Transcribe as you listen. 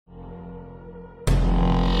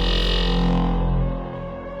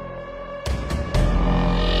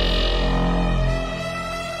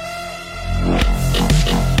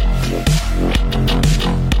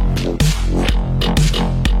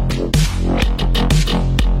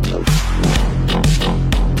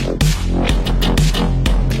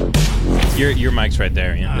Your mic's right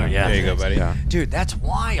there. Oh, yeah. There you go, buddy. Yeah. Dude, that's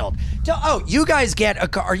wild. You guys get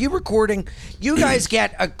a... Are you recording? You guys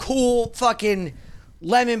get a cool fucking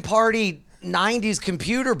Lemon Party 90s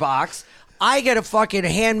computer box. I get a fucking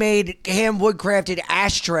handmade, hand-wood-crafted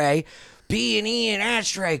ashtray. B&E and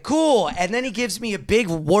ashtray, cool. And then he gives me a big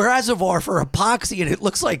reservoir for epoxy, and it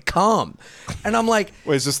looks like cum. And I'm like,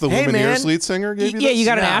 wait, is this the hey, Lumineers lead singer gave you this? Yeah, you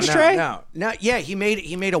got an ashtray? No. Yeah, he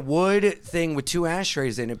made a wood thing with 2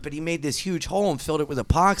 ashtrays in it, but he made this huge hole and filled it with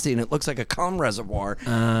epoxy, and it looks like a cum reservoir.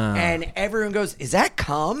 And everyone goes, is that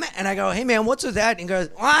cum? And I go, hey, man, what's with that? And he goes,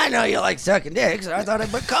 well, I know you like sucking dicks. I thought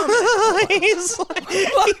I'd put cum in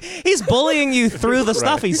it. he's bullying you through the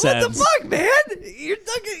stuff he says. What the fuck, man? Your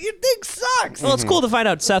dick sucks. Well, it's cool to find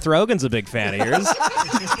out Seth Rogen's a big fan of yours.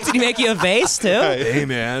 Did he make you a vase, too? Hey,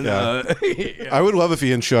 man. Yeah. I would love if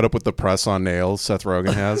Ian showed up with the press-on nails Seth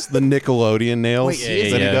Rogen has. The Nickelodeon nails that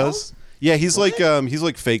he does. Yeah, he's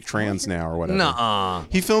like fake trans now or whatever. Nuh-uh.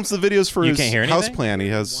 He films the videos for his house plan. He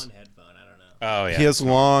has... Oh, yeah. He has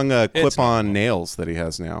long clip-on nails that he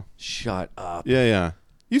has now. Shut up. Yeah.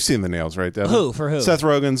 You've seen the nails, right, Devin? Who? For who? Seth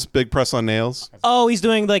Rogen's big press-on nails. Oh, he's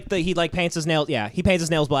doing he paints his nails. Yeah, he paints his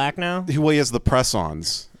nails black now. He has the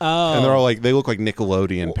press-ons. Oh. And they're all they look like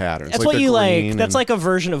Nickelodeon patterns. That's like what you like. and... That's like a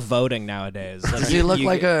version of voting nowadays. Does he look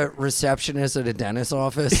like a receptionist at a dentist's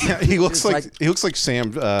office? Yeah, he looks like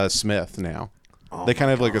Sam Smith now. Oh, they kind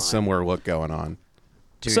of have like a similar look going on.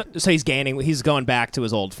 So he's going back to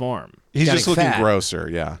his old form. He's just looking fat. grosser,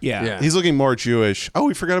 yeah. Yeah. He's looking more Jewish. Oh,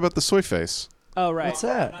 we forgot about the soy face. Oh, right. What's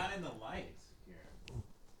that? Not in the lights here.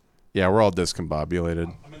 Yeah, we're all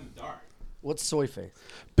discombobulated. I'm in the dark. What's soy face?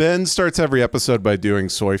 Ben starts every episode by doing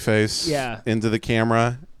soy face into the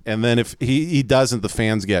camera, and then if he doesn't, the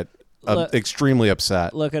fans get extremely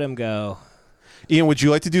upset. Look at him go. Ian, would you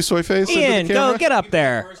like to do soy face? Ian, go get up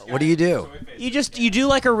there. What do you do? You do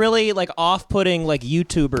like a really off-putting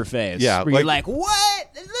YouTuber face. Yeah, where you're like, what?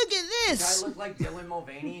 Look at this. I look like Dylan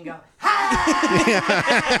Mulvaney and go,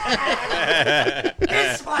 ha!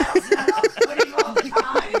 This smile's not off-putting all the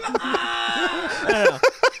time.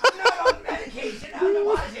 I'm not on medication. I don't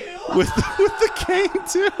want to. With the cane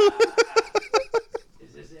too.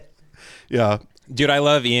 Is this it? Yeah. Dude, I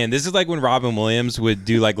love Ian. This is like when Robin Williams would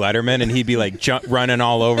do Letterman, and he'd be running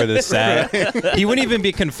all over the set. Right. He wouldn't even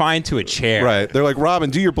be confined to a chair. Right. They're like, Robin,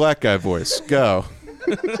 do your black guy voice. Go.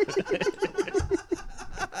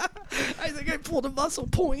 I think I pulled a muscle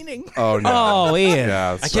pointing. Oh, no. Oh, Ian.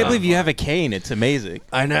 Yeah, I can't believe you have a cane. It's amazing.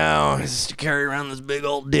 I know. Just to carry around this big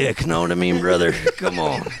old dick. Know what I mean, brother? Come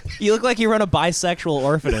on. You look like you run a bisexual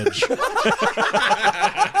orphanage.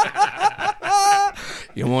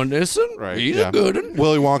 You want this one? Right. He's a good one.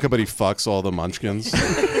 Willy Wonka, but he fucks all the munchkins.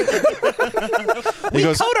 We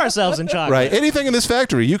coat ourselves in chocolate. Right. Anything in this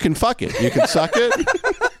factory, you can fuck it. You can suck it.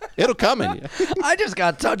 It'll come in you. I just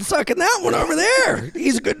got done sucking that one over there.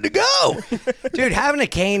 He's good to go. Dude, having a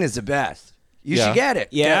cane is the best. You should get it.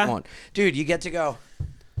 Yeah. Get one. Dude, you get to go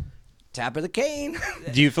tap of the cane.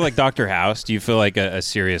 Do you feel like Dr. House? Do you feel like a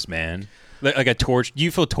serious man? Like a torch? Do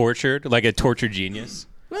you feel tortured? Like a tortured genius?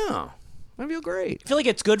 No. I feel great. I feel like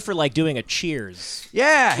it's good for doing a cheers.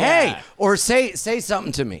 Yeah, hey. Or say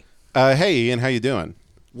something to me. Hey, Ian, how you doing?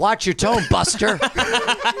 Watch your tone, Buster. Hit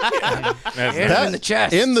him in the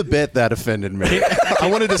chest. In the bit, that offended me. I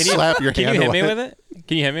wanted to slap your hand Can you hit me away. with it?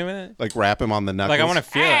 Can you hit me with it? Like wrap him on the knuckles? Like I want to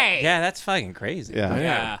feel Hey! it. Yeah, that's fucking crazy.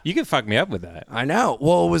 Yeah. You can fuck me up with that. I know.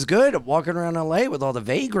 Well, it was good walking around L.A. with all the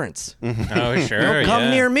vagrants. Oh, sure. Come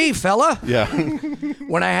near me, fella. Yeah.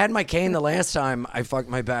 When I had my cane the last time I fucked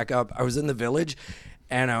my back up, I was in the Village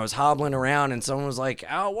and I was hobbling around and someone was like,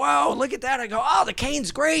 oh, wow, look at that. I go, oh, the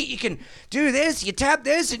cane's great. You can do this, you tap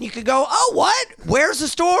this, and you can go, oh, what? Where's the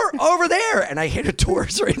store? Over there. And I hit a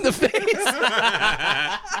tourist right in the face.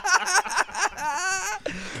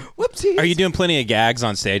 Whoopsies. Are you doing plenty of gags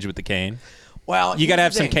on stage with the cane? Well, You got to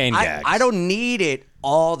have here's the some thing. cane gags. I don't need it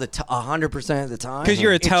all the 100% of the time. Because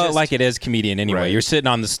you're a It's tell it just- like it is comedian anyway. Right. You're sitting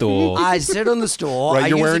on the stool. I sit on the stool. Right, I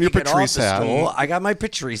you're use wearing it your to get off Patrice the hat. stool. I got my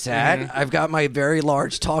Patrice hat. I've got my very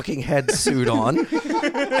large talking head suit on.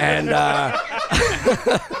 And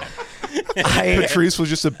Patrice was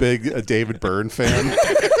just a big David Byrne fan.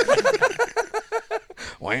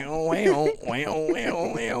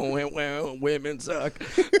 Women suck.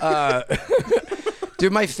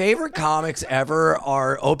 Dude, my favorite comics ever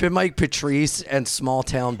are Open Mike Patrice and Small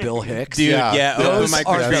Town Bill Hicks. Dude, Yeah. Open Those Mike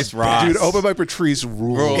are Patrice the Ross. Dude, Open Mike Patrice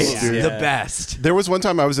rules, It's dude. the best. There was one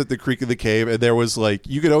time I was at the Creek of the Cave, and there was like,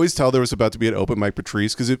 you could always tell there was about to be an Open Mike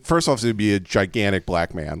Patrice, because first off, it would be a gigantic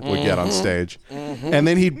black man would get on stage. And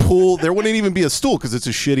then he'd pull, there wouldn't even be a stool, because it's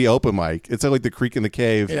a shitty open mic. It's at like the Creek in the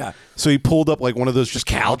Cave. Yeah. So he pulled up like one of those just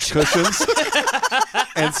couch cushions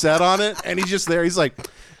and sat on it, and he's just there. He's like,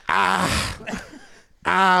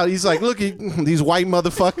 he's like, look, these white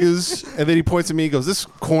motherfuckers. And then he points at me, he goes, this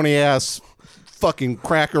corny ass fucking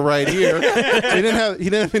cracker right here. he didn't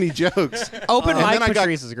have any jokes. Open And mic then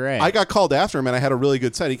Patrice is great. I got called after him, and I had a really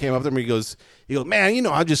good set. He came up to me, he goes, man,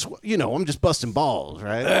 I'm just busting balls,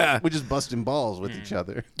 right? We're just busting balls with each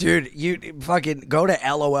other. Dude, you fucking go to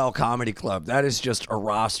LOL Comedy Club. That is just a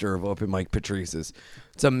roster of Open Mike Patrices.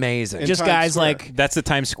 It's amazing. Just Times guys Square. like That's the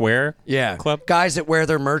Times Square club. Guys that wear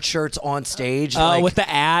their merch shirts on stage. like, with the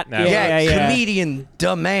at. No. yeah, comedian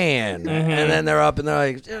demand. And then they're up and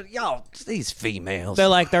they're like, y'all, these females.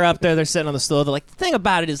 They're up there. They're sitting on the stool. They're like, the thing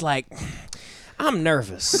about it is like, I'm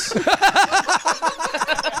nervous.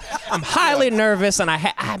 I'm highly nervous, and I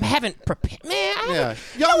haven't prepared. Man,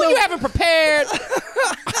 Y'all know you haven't prepared.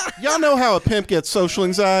 Y'all know how a pimp gets social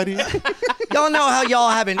anxiety. Y'all know how y'all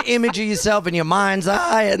have an image of yourself in your mind's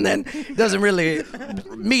eye and then doesn't really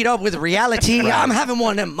meet up with reality. I'm having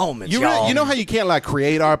one of them moments, y'all. You know how you can't like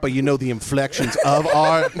create art, but you know the inflections of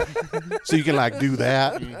art, so you can like do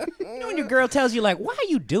that. You know when your girl tells you like, why are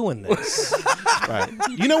you doing this? Right.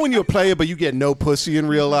 You know when you're a player, but you get no pussy in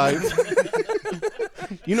real life.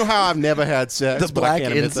 You know how I've never had sex. The but I black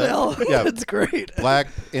can't admit that? incel? Yeah, That's great. black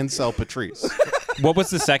incel Patrice. What was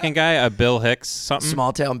the second guy? Bill Hicks something?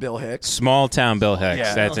 Small Town Bill Hicks. Small Town Bill Hicks.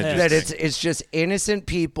 Yeah. That's Bill Hicks. interesting. That it's just innocent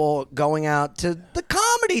people going out to the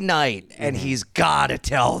comedy night, and he's got to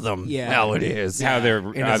tell them how it is. How they're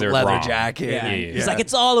in his leather wrong. jacket. Yeah. Yeah. He's like,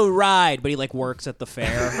 it's all a ride, but he like works at the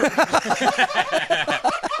fair.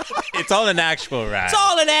 It's all an actual ride. It's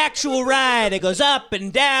all an actual ride. It goes up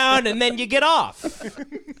and down, and then you get off.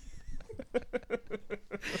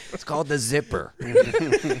 It's called the Zipper,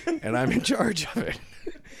 and I'm in charge of it.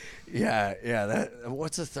 Yeah.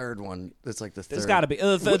 What's the third one? That's like the third. There's got to be.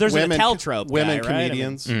 There's an Teltrope women guy, right?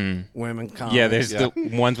 comedians. women comics. Yeah, there's the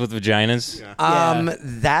ones with vaginas.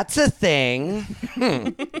 That's a thing.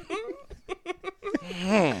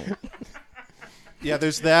 Yeah,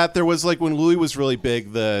 there's that. There was like when Louis was really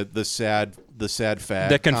big, the sad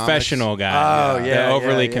fad. The confessional guy. Oh, yeah, The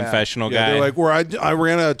overly yeah, yeah. confessional Yeah, guy. they're like, where I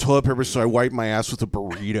ran out of toilet paper, so I wiped my ass with a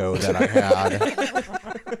burrito that I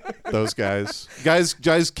had. Those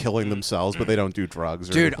guys killing themselves, but they don't do drugs.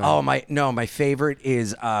 Or Dude, anything. my favorite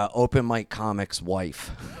is Open Mic Comics'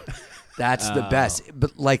 wife. That's the best.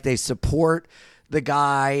 But like they support the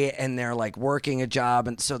guy and they're like working a job,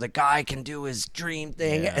 and so the guy can do his dream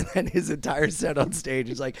thing, and then his entire set on stage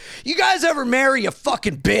is like, you guys ever marry a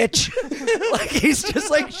fucking bitch? Like he's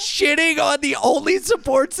just like shitting on the only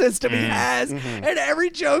support system he has, and every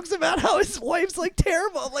joke's about how his wife's like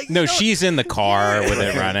terrible. I'm like, no, you know- she's in the car with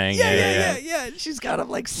it running. Yeah. She's got him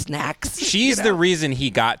like snacks. She's the reason he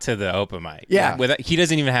got to the open mic. Yeah. He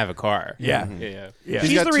doesn't even have a car. Yeah. Yeah.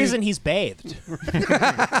 She's got the two- reason he's bathed.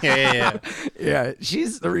 Yeah,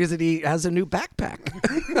 she's the reason he has a new backpack.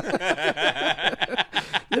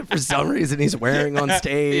 That for some reason he's wearing on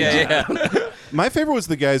stage. Yeah. My favorite was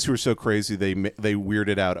the guys who were so crazy they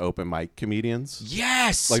weirded out open mic comedians.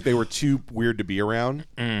 Yes. Like they were too weird to be around.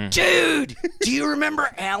 Dude, do you remember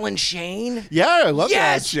Alan Shane? Yeah, I love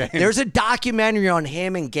Yes. that. There's a documentary on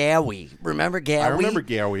him and Gowie. Remember Gowie? I remember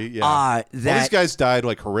Gowie. Yeah, all that these guys died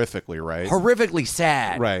like horrifically, right? horrifically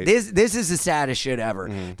sad. Right. This is the saddest shit ever.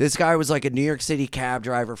 This guy was like a New York City cab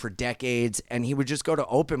driver for decades, and he would just go to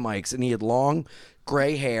open mics, and he had long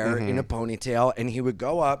gray hair in a ponytail, and he would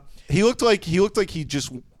go up. He looked like he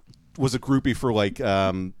just was a groupie for like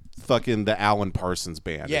fucking the Alan Parsons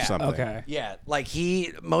band or something. Okay. Yeah, like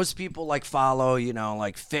most people like follow,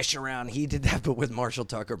 like fish around. He did that, but with Marshall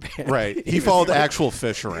Tucker Band. Right. He followed actual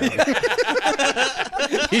fish around.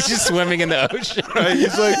 He's just swimming in the ocean. Right?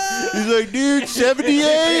 He's like, dude,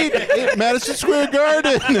 78 Madison Square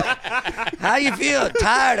Garden. How you feel?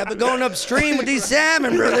 Tired? I've been going upstream with these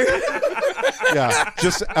salmon, brother. Yeah,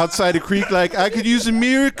 just outside a creek. Like, I could use a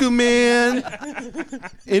miracle, man.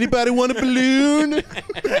 Anybody want a balloon?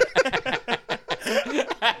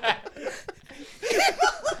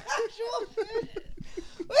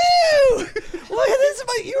 Woo! Look at this.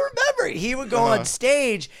 But you remember, he would go on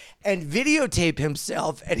stage and videotape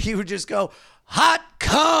himself, and he would just go, hot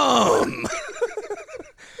cum.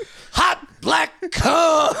 Hot black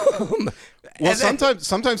cum. Well,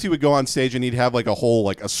 sometimes he would go on stage and he'd have like a whole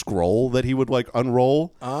like a scroll that he would like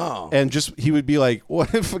unroll. Oh. And he would be like,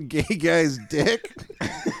 "What if a gay guy's dick?"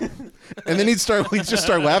 And then he'd just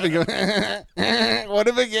start laughing. Going, "What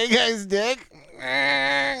if a gay guy's dick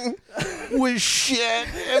was shit?"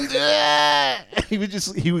 And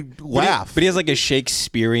he would laugh. But he has like a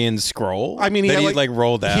Shakespearean scroll. I mean, that he had, like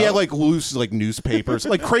rolled out. He had like loose like newspapers,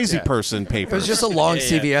 like crazy person papers. It was just a long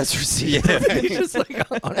CVS receipt. Just like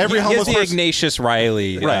Every He has homeless the person. Ignatius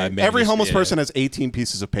Riley. Right. Every homeless manuscript. person has 18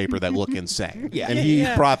 pieces of paper that look insane. Yeah. And he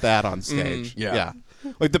brought that on stage. Yeah.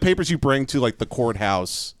 Like the papers you bring to like the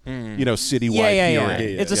courthouse, citywide Yeah.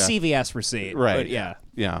 hearing. It's a CVS receipt. Right. But yeah.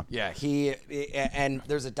 Yeah. Yeah, and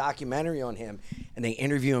there's a documentary on him, and they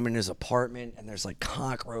interview him in his apartment, and there's like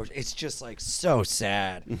cockroach. It's just like so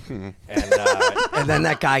sad. And then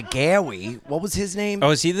that guy Gowie, what was his name? Oh,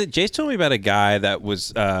 is he Jace told me about a guy that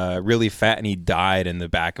was really fat and he died in the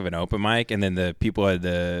back of an open mic, and then the people had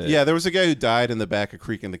the Yeah, there was a guy who died in the back of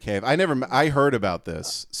Creek in the Cave. I heard about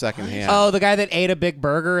this secondhand. Oh, the guy that ate a big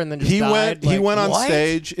burger and then just died? He went on what?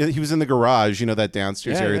 stage. He was in the garage, that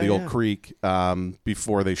downstairs Yeah, area, yeah, the old yeah. creek,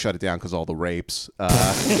 before they shut it down because all the rapes.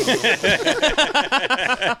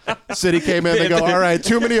 City came in. They go, all right,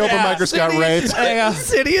 too many open micers got raped.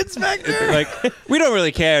 City inspector. like we don't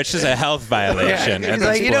really care. It's just a health violation. at He's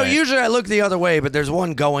this like, point. usually I look the other way, but there's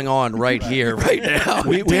one going on right here, right now.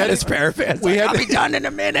 We had his parapet. we had- I'll be done in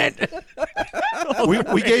a minute.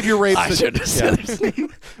 we gave your rapes. I should have said his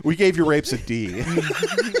name. We gave your rapes a D.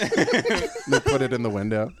 They put it in the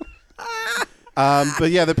window. But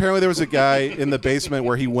yeah, apparently there was a guy in the basement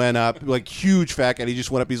where he went up, like huge fat guy. He just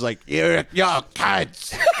went up. He's like, "You're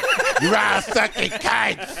cunts. You're all fucking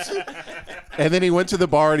cunts." And then he went to the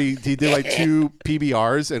bar and he did like 2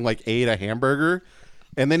 PBRs and like ate a hamburger.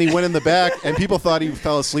 And then he went in the back and people thought he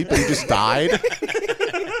fell asleep and he just died.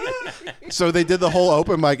 So they did the whole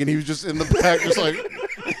open mic and he was just in the back, just like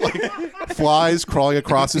flies crawling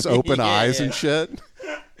across his open eyes and shit.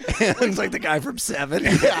 Looks like the guy from Seven.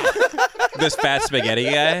 This fat spaghetti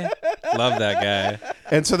guy. Love that guy.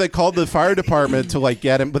 And so they called the fire department to like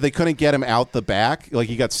get him, but they couldn't get him out the back. Like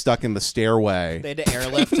he got stuck in the stairway. They had to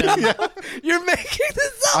airlift him. You're making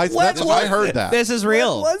this up. I heard that. This is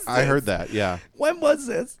real. I heard that. Yeah, When was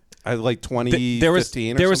this? like 2015 There was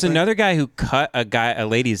or something. another guy who cut a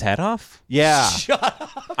lady's head off. Yeah,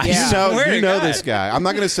 Yeah. Swear to you know God. this guy. I'm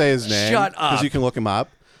not going to say his name. Shut up. Because you can look him up.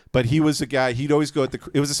 But he was a guy. He'd always go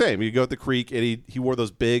it was the same. He'd go at the creek and he wore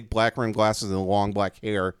those big black rimmed glasses and the long black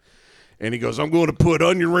hair. And he goes, "I'm going to put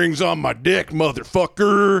onion rings on my dick,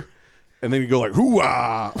 motherfucker." And then he'd go like,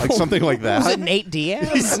 "Hoo-ah," like something like that. Was it Nate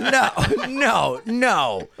Diaz?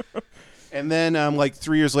 No. And then like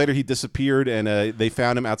 3 years later, he disappeared, and they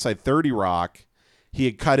found him outside 30 Rock. He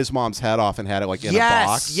had cut his mom's head off and had it like in a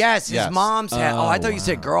box. Yes, his mom's head. Oh, I thought you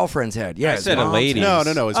said girlfriend's head. Yeah, I his said a mom's lady. head.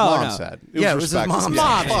 No, his Oh, mom's no. head. Yeah, it was his respectful. mom's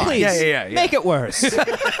Yeah. Mom, please. Yeah. Make it worse.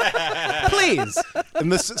 Please.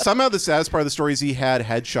 And somehow the saddest part of the story is he had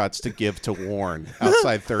headshots to give to Warren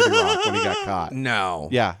outside 30 Rock when he got caught. No.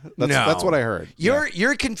 Yeah, that's what I heard.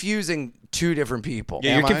 You're confusing 2 different people.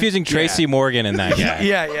 Yeah, you're Am I? confusing Tracy Morgan and that guy.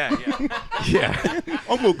 Yeah.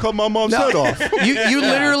 I'm gonna cut my mom's head off. You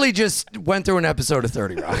literally just went through an episode of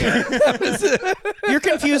 30 Rock. You're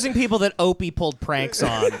confusing people that Opie pulled pranks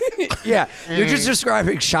on. Yeah, you're just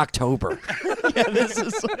describing Shocktober.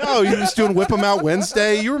 Oh, you was doing Whip 'em Out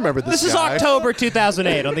Wednesday? You remember this This is guy. October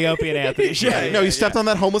 2008 on the Opie and Anthony show. No, you stepped on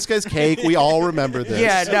that homeless guy's cake. We all remember this.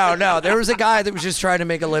 Yeah, no. There was a guy that was just trying to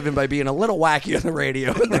make a living by being a little wacky on the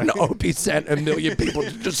radio, and then Opie sent 1 million people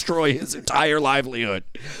to destroy his entire livelihood.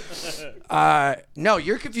 No,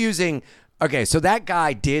 you're confusing. Okay, so that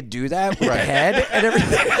guy did do that with the head and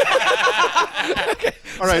everything.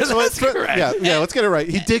 All right, so that's let's correct. let's get it right.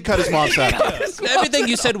 He did cut his mom's head off. Everything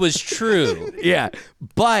you said was true. Yeah,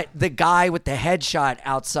 but the guy with the headshot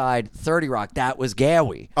outside 30 Rock, that was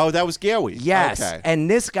Gowie. Oh, that was Gowie. Yes, Okay. and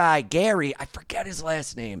this guy Gary, I forget his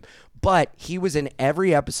last name, but he was in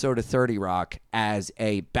every episode of 30 Rock as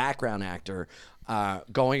a background actor.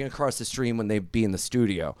 Going across the stream when they'd be in the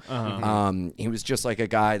studio. He was just like a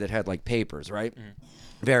guy that had like papers, right?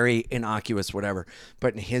 Very innocuous, whatever.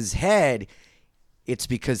 But in his head, it's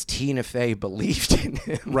because Tina Fey believed in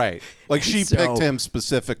him. Right. Like she So- picked him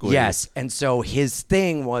specifically. Yes. And so his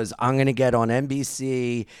thing was, I'm going to get on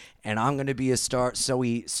NBC and I'm going to be a star. So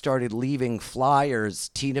he started leaving flyers.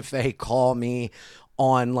 Tina Fey called me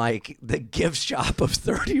on like the gift shop of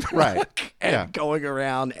 30 Rock Right. and Yeah. going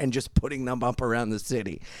around and just putting them up around the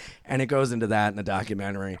city. And it goes into that in the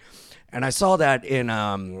documentary. And I saw that in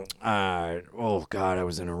oh god, I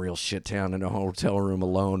was in a real shit town in a hotel room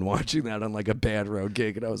alone watching that on like a bad road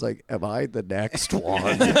gig, and I was like, am I the next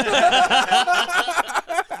one?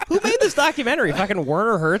 Who made this documentary? Fucking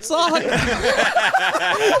Werner Herzog?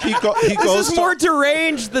 He This goes is to, more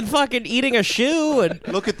deranged than fucking eating a shoe. And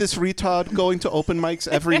look at this retard going to open mics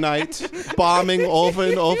every night, bombing over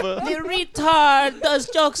and over. The retard does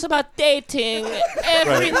jokes about dating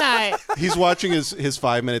every night. He's watching his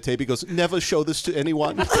 5-minute tape. He goes, never show this to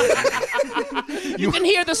anyone. You can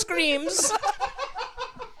hear the screams.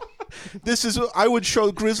 This is, I would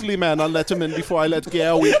show Grizzly Man on Letterman before I let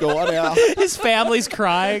Gary go on air. his family's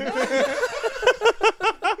crying.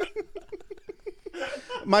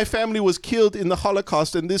 My family was killed in the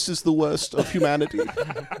Holocaust, and this is the worst of humanity,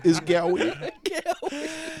 is Gary.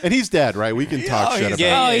 And he's dead, right? We can talk shit about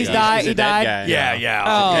Oh, him. he's died. He's a He dead died. guy. Yeah.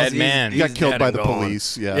 Oh, Dead man. He got He's killed dead by and the gone.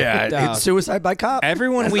 police. Yeah, it's suicide by cop.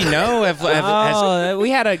 Everyone we know have Oh,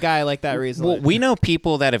 we had a guy like that recently. well, we know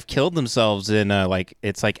people that have killed themselves in like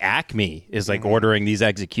it's like Acme is like ordering these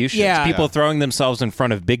executions. Yeah. People throwing themselves in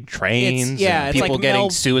front of big trains. It's and people like getting Mel-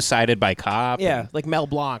 suicided by cops. Yeah, like Mel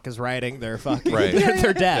Blanc is writing their fucking Right.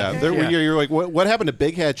 their Yeah, death. you're like, what happened to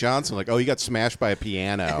Big Head Johnson? Like, oh, he got smashed by a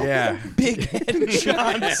piano. Yeah. Big Head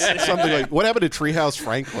Johnson. Something like, what happened to Treehouse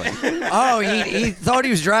Franklin? Oh, he thought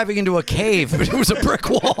he was driving into a cave, but it was a brick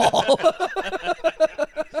wall.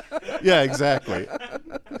 Yeah, exactly.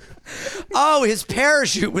 Oh, his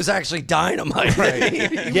parachute was actually dynamite.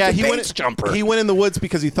 Yeah, he went. jumper. He went in the woods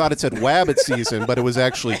because he thought it said Wabbit season, but it was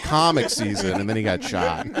actually comic season, and then he got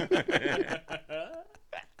shot.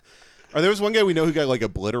 Or there was one guy we know who got like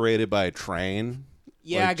obliterated by a train.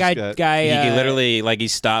 Yeah, Like, just guy. He literally like he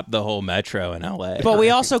stopped the whole metro in LA. But we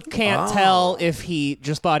also can't tell if he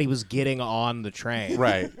just thought he was getting on the train.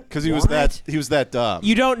 Right, because he was that dumb.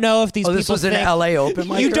 You don't know if these Oh, people this was an think, LA open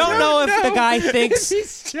mic. You don't know if the guy thinks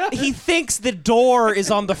he thinks the door is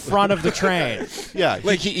on the front of the train. Yeah,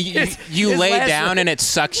 like you his lay last down one- and it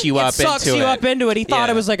sucks you It up sucks into you it. up into it. He thought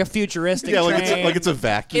Yeah. it was like a futuristic yeah, train. like it's a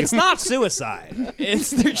vacuum. It's not suicide.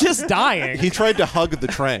 They're just dying. He tried to hug the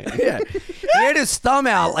train. Yeah. He had his thumb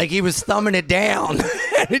out like he was thumbing it down,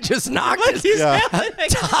 and it just knocked his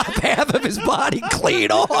top half of his body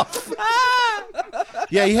clean off.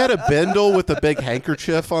 Yeah, he had a bindle with a big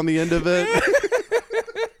handkerchief on the end of it.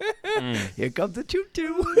 Here comes the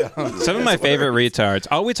choo-choo. Some of my favorite retards.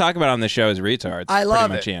 All we talk about on the show is retards. I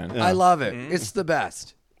love pretty it. much, yeah. I love it. It's the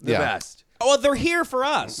best. The Yeah. best. Well, they're here for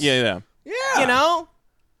us. Yeah. You know,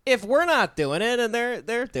 if we're not doing it and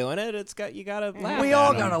they're doing it, you gotta laugh. We at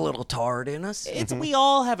all 'em. got a little tard in us. We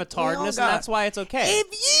all have a tardiness, got- and that's why it's okay.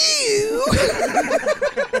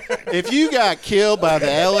 If you got killed by the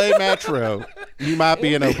LA Metro, you might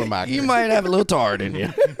be an open mic. You might have a little tard in you.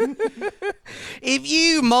 If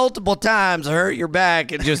you multiple times hurt your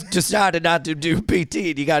back and just decided not to do PT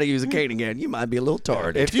and you got to use a cane again, you might be a little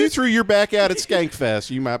tard. If you threw your back out at Skankfest,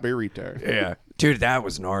 you might be a retard. Yeah. Dude, that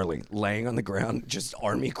was gnarly. Laying on the ground, just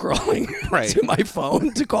army crawling Right. to my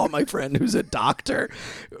phone to call my friend who's a doctor.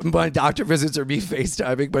 My doctor visits are me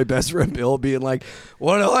FaceTiming my best friend Bill, being like,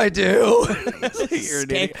 what do I do? It's like, you're an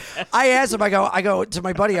idiot. I asked him, I go to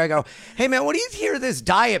my buddy, I go, hey man, what do you hear of this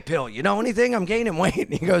diet pill? You know anything? I'm gaining weight.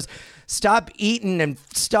 And he goes, stop eating and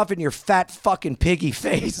stuffing your fat fucking piggy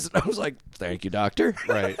face. And I was like, thank you, doctor.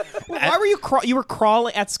 Right. Why were you were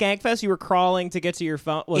crawling at Skankfest? You were crawling to get to your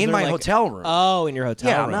phone. Was In there my like- hotel room. Oh, in your hotel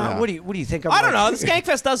Yeah, room. no, what do you think? I'm I don't know. like? The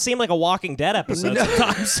Skankfest does seem like a Walking Dead episode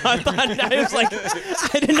sometimes. So I thought I was like,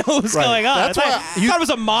 I didn't know what was Right. going on. That's I why thought it was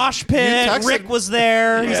a mosh pit. texted- Rick was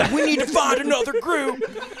there. He's like, we need to find another group.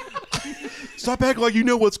 Stop acting like you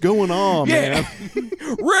know what's going on, man.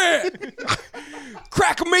 Rick,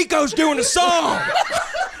 Crackamico's doing a song.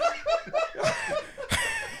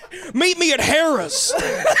 Meet me at Harrah's.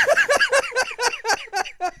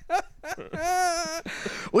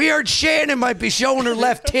 We heard Shannon might be showing her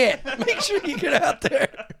left tit. Make sure you get out there.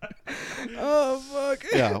 Oh fuck.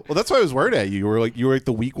 Yeah. Well, that's why I was worried at you. You were like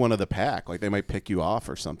the weak one of the pack. Like they might pick you off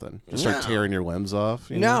or something. Just start tearing your limbs off.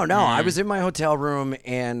 You know? No. I was in my hotel room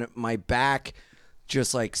and my back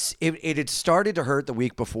just like it had started to hurt the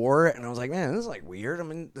week before, and I was like, man, this is like weird. I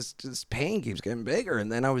mean, this pain keeps getting bigger. And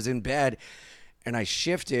then I was in bed, and I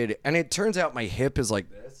shifted, and it turns out my hip is like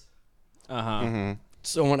this.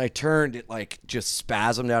 So when I turned, it like just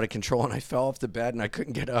spasmed out of control, and I fell off the bed, and I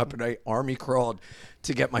couldn't get up, and I army crawled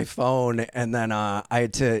to get my phone, and then I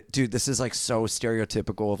had to, dude, this is like so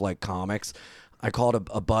stereotypical of like comics. I called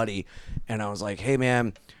a buddy, and I was like, hey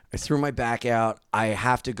man, I threw my back out. I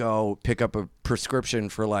have to go pick up a prescription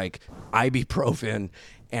for like ibuprofen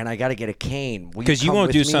and I got to get a cane. Will Because you come won't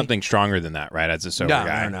with do me?" something stronger than that, right? As a sober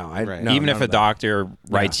guy. No. Right. No, Even none if a of that. doctor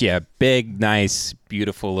writes you a big, nice,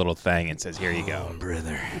 beautiful little thing and says, "Here you go."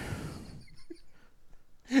 brother.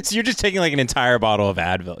 So you're just taking like an entire bottle of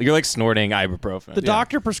Advil. You're like snorting ibuprofen. The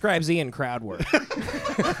doctor prescribes Ian crowd work.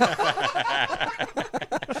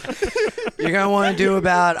 You're gonna want to do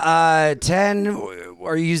about 10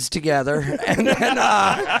 or use together, and then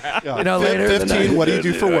later 15. What do you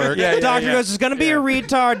do for work? The doctor goes, "There's going to be a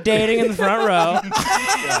retard dating in the front row.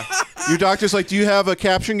 Your doctor's like, do you have a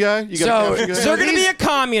caption guy? You got a caption guy? They're going to be a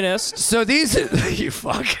communist." So these you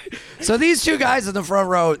fuck. So these two guys in the front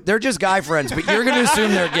row, they're just guy friends, but you're gonna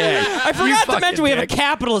assume they're gay. I forgot to mention we have a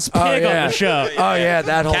capitalist pig on the show. Oh yeah,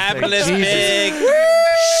 that whole Capitalist thing. pig.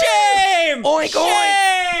 Shame! Oink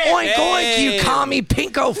oink, oink oink, you Shame. commie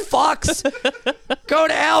pinko fucks. Go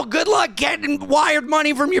to hell. Good luck getting wired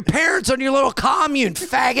money from your parents on your little commune,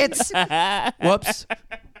 faggots. Whoops.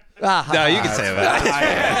 No, you can say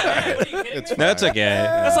that. That's okay.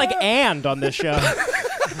 That's like "and" on this show.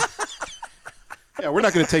 Yeah, we're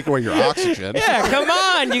not going to take away your oxygen. Yeah, come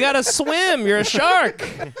on. You got to swim. You're a shark.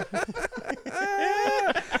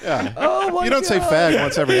 Oh You don't say fag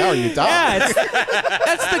once every hour, you die. Yeah,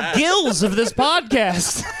 that's the gills of this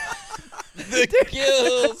podcast.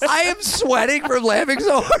 I am sweating from laughing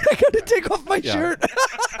so hard I got to take off my shirt.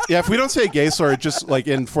 Yeah, if we don't say a gay slur, just like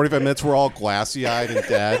in 45 minutes, we're all glassy-eyed and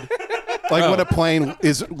dead. Like when a plane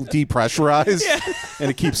is depressurized and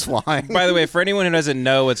it keeps flying. By the way, for anyone who doesn't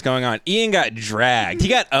know what's going on, Ian got dragged. He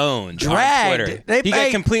got owned Dragged? on Twitter. They- He got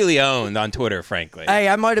hey- completely owned on Twitter, frankly. Hey,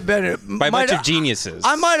 I might have been by a bunch of geniuses.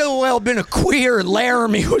 I might have well been a queer in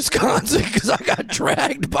Laramie, Wisconsin, because I got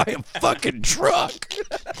dragged by a fucking truck.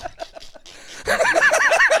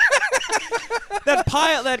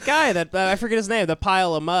 That guy, I forget his name, the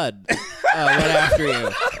pile of mud went after you.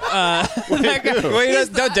 That guy,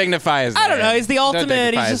 Wait, don't dignify his name. I don't know. He's the Don't ultimate.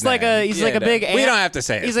 dignify He's his just like name. he's like a big. We don't have to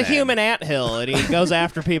say. He's his a name. human anthill, and he goes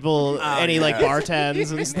after people, and he like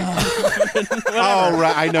bartends and stuff. Oh,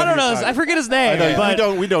 right. I know. I don't know. who you're I forget his name, talking-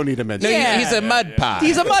 but we don't need to mention. No, Yeah. he's a mud pie.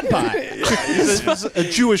 he's a mud pie. He's a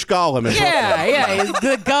Jewish golem. is what- Yeah.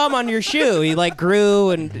 The gum on your shoe. He like grew,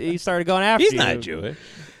 and he started going after He's you. not Jewish.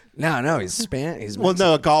 No, he's Spanish. He's Well,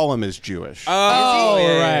 no, a golem is Jewish. Oh,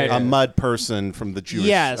 yeah, right. yeah, A mud person from the Jewish.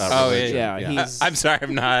 Yes. religion. yeah. yeah. He's, I'm sorry,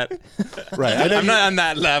 I'm not. Right. I know I'm you, not on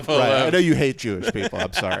that level. right. I of- know you hate Jewish people.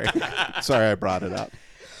 I'm sorry. Sorry, I brought it up.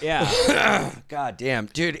 yeah. God damn,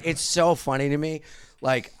 dude, it's so funny to me.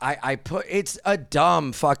 Like I put it's a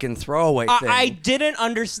dumb fucking throwaway thing. I didn't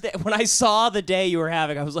understand when I saw the day you were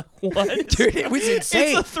having. I was like, "What, Dude, it was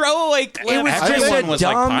insane. It's a throwaway clip." It was Everyone just a was,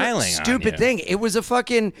 like, dumb, piling on stupid you. thing. It was a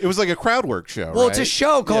fucking. It was like a crowd work show. Well, it's a right?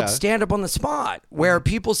 show called Yeah. Stand Up on the Spot where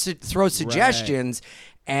people throw suggestions.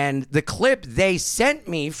 And the clip they sent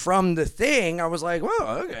me from the thing, I was like,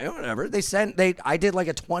 well, okay, whatever. I did like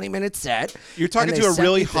a 20-minute set. You're talking and they to a sent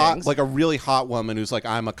really me hot, things. like a really hot woman who's like,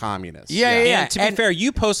 I'm a communist. Yeah. And to be fair,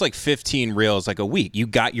 you post like 15 reels like a week. You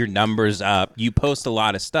got your numbers up. You post a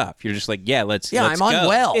lot of stuff. You're just like, let's Yeah, let's I'm go.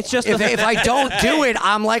 unwell. It's just if the- I don't do it,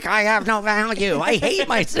 I'm like, I have no value. I hate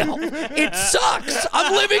myself. It sucks.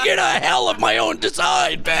 I'm living in a hell of my own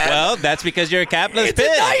design, man. Well, that's because you're a capitalist it's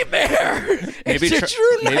pig. a nightmare. Maybe it's a try- true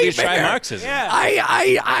nightmare. maybe try Marxism. Yeah.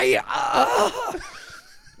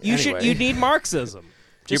 You should. Anyway. You need Marxism.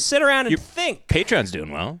 Just sit around and your- think. Patreon's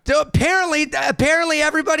doing well. So apparently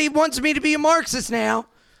everybody wants me to be a Marxist now.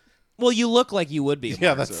 Well, you look like you would be. A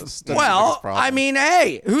Yeah, Marxist. that's the Well, biggest problem. I mean,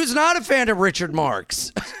 hey, who's not a fan of Richard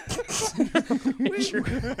Marx?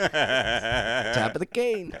 Tap of the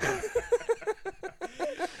cane.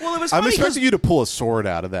 Well, it was I'm funny 'cause expecting you to pull a sword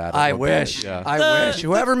out of that. I at one point. wish. Yeah. I wish.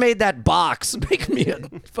 Whoever made that box, make me a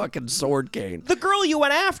fucking sword cane. the girl you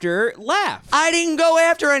went after laughed. I didn't go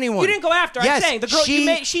after anyone. You didn't go after. Yes, I'm saying the girl you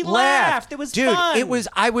made. She laughed. It was Dude, fun. it was.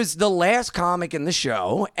 I was the last comic in the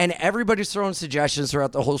show, and everybody's throwing suggestions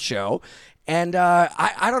throughout the whole show. And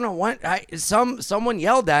I don't know what someone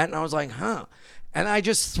yelled at, and I was like, huh. And I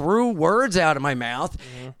just threw words out of my mouth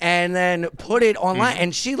and then put it online.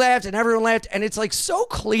 And she laughed and everyone laughed. And it's like so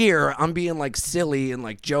clear I'm being like silly and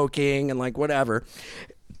like joking and like whatever.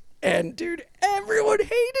 And dude, everyone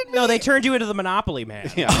hated me. No, they turned you into the Monopoly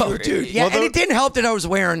man. Oh, dude. Yeah, Well, and it didn't help that I was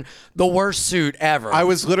wearing the worst suit ever. I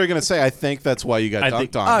was literally going to say, I think that's why you got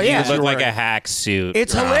dunked on. Oh, yeah. You look like Sure. a hack suit.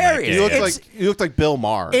 It's comic. hilarious. You looked It's- like Bill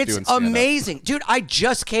Maher. It's doing stand-up. amazing. Dude, I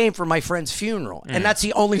just came from my friend's funeral, and that's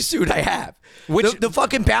the only suit I have. The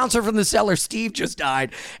fucking bouncer from the cellar, Steve, just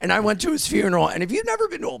died, and I went to his funeral. And if you've never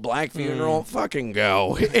been to a black funeral, fucking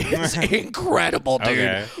go. It's incredible, dude.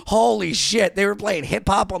 Okay. Holy shit. They were playing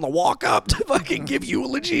hip-hop on the walk-up to fucking give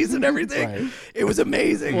eulogies and everything. Right. It was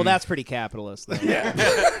amazing. Well, that's pretty capitalist. Though.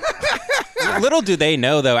 Little do they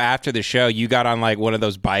know, though, after the show, you got on like one of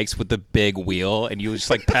those bikes with the big wheel, and you just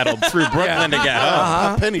like pedaled through Brooklyn to get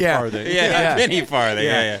home. A penny Yeah. farthing. Yeah, penny farthing.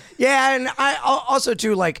 Yeah. Yeah, and I also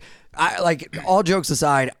too I like all jokes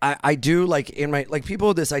aside, I do like in my like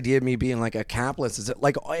people this idea of me being like a capitalist is that,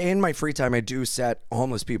 like in my free time I do set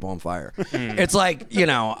homeless people on fire. It's like, you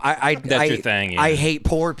know, That's your thing, yeah. I hate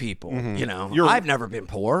poor people, you know. I've never been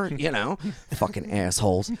poor, you know. Fucking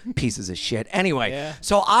assholes, pieces of shit. Anyway,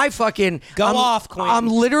 so I fucking Go off, Queen. I'm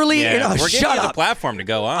literally Yeah, in a we're giving shut you the up. platform to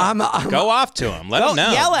go on. Go off to him. Let Go them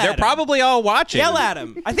know. yell at They're him. probably all watching. Yell at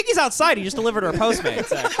him. I think he's outside. He just delivered our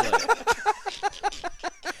Postmates, actually.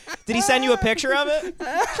 Did he send you a picture of it?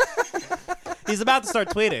 He's about to start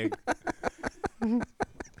tweeting.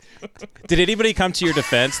 Did anybody come to your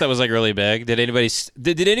defense that was like really big? Did anybody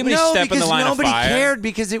did anybody No, step in because the line of nobody fire? cared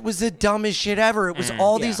because it was the dumbest shit ever. It was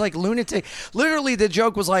all these like lunatic. Literally, the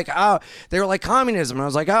joke was like, oh, they were like communism. And I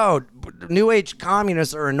was like, oh, new age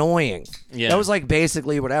communists are annoying. Yeah. That was like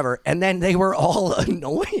basically whatever. And then they were all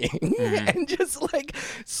annoying and just like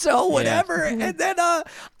so whatever. And then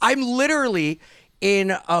I'm literally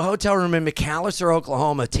in a hotel room in McAllister,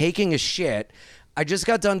 Oklahoma, taking a shit. I just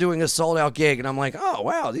got done doing a sold out gig, and I'm like, oh,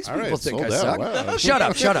 wow, these All people right, think I sold out. suck. Wow. Shut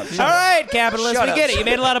up, shut up. All right, capitalist, Shut we up. get it. You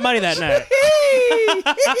made a lot of money that night.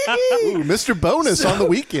 Ooh, Mr. Bonus on the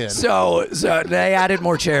weekend. So they added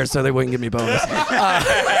more chairs so they wouldn't give me bonus.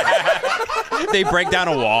 They break down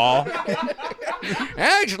a wall.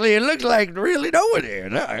 Actually, it looks like really no one here.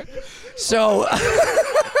 No. So,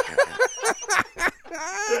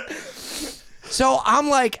 so I'm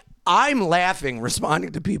like, I'm laughing,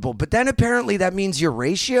 responding to people, but then apparently that means you're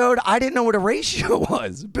ratioed. I didn't know what a ratio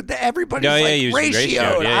was, but everybody's No, yeah, like you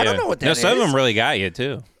ratioed. Yeah, I don't know what that no, is. some of them really got you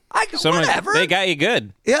too. Whatever. They got you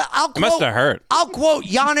good. Yeah, It must have hurt. I'll quote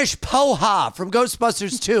Janusz Poha from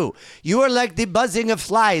Ghostbusters 2. You are like the buzzing of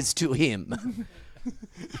flies to him.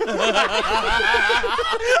 I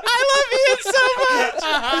love Ian so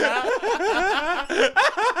much.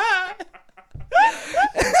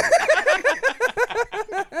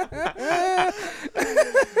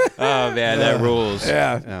 Oh man, that rules.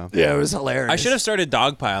 Yeah, it was hilarious. I should have started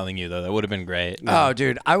dogpiling you though. That would have been great. Oh,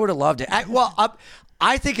 dude, I would have loved it.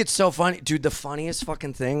 I think it's so funny, dude. The funniest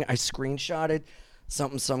fucking thing, I screenshotted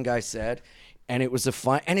something some guy said, and it was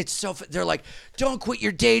and it's so. They're like, "Don't quit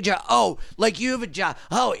your day job." Oh, like you have a job.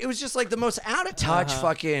 Oh, it was just like the most out of touch,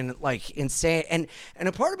 fucking like insane. And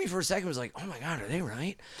a part of me for a second was like, "Oh my god, are they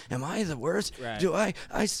right? Am I the worst? Right. Do I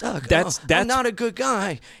suck? That's- I'm not a good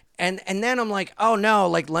guy." And then I'm like, "Oh no,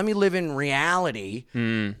 like let me live in reality."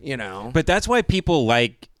 You know. But that's why people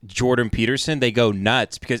like Jordan Peterson, they go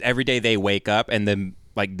nuts because every day they wake up and then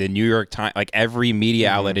like the New York Times, like every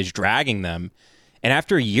media outlet is dragging them. And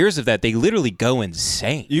after years of that, they literally go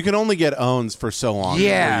insane. You can only get owns for so long.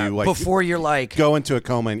 Yeah, before you, before you're like, go into a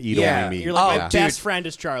coma and eat Yeah. only meat. You're like, Oh, my dude. best friend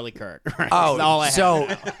is Charlie Kirk. oh, That's all I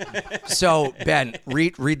have. so Ben,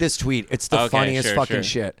 read this tweet. It's the Okay, funniest sure, fucking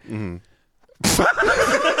sure. shit.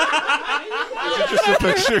 Just a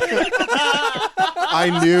picture. I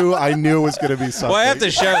knew it was going to be something. Well, I have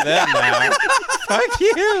to show them now. Fuck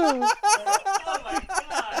you.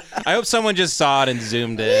 I hope someone just saw it and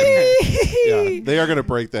zoomed in. Yeah, they are going to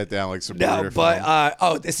break that down like some No, Predator but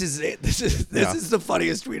film. this is it. This is the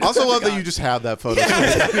funniest tweet. I also I've love ever that got. you just have that photo.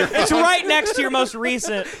 It's right next to your most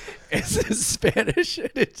recent. It's in Spanish.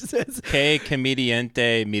 And it says, Que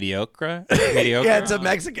comediante mediocre? Mediocre? yeah, it's a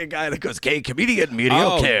Mexican guy that goes, "Que comedian Oh,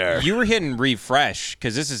 mediocre." you were hitting refresh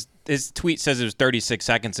because this tweet says it was 36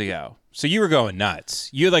 seconds ago. So you were going nuts.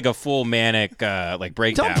 You had like a full manic like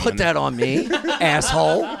breakdown. Don't put that on me,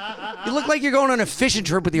 asshole. You look like you're going on a fishing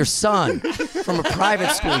trip with your son from a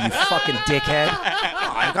private school, you fucking dickhead.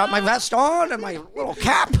 Oh, I got my vest on and my little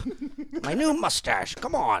cap, my new mustache.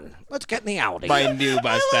 Come on, let's get in the Audi. My new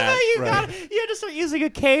mustache. You had to start using a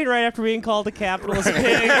cane right after being called a capitalist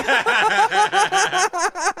pig.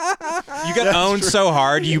 You got owned so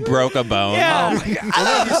hard you broke a bone. Yeah. Oh my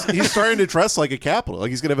God. He's starting to dress like a capital. Like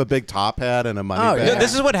he's going to have a big top hat and a money Oh, bag. yeah. No,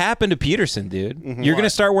 this is what happened to Peterson, dude. You're going to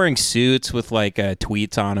start wearing suits with like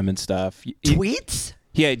tweets on them and stuff. Tweets?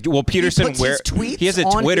 Yeah, well, Peterson puts his tweets he has a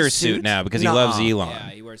on Twitter his suit suit? now because he Nuh-uh. loves Elon. Yeah,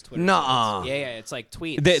 he wears Twitter. Nuh-uh. tweets. Yeah, it's like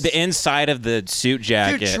tweets. The inside of the suit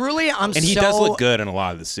jacket. Dude, truly, I'm and he so does look good in a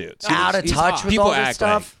lot of the suits. out of He's touch hot. with People all this act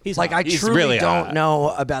stuff. like Like I He's truly really don't hot. know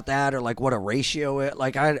about that or like what a ratio is.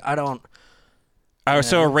 Like I don't. Oh,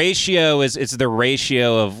 so a ratio is the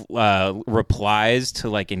ratio of replies to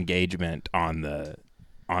like engagement on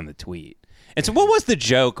on the tweet. And so what was the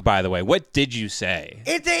joke, by the way? What did you say?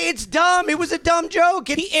 It's dumb. It was a dumb joke.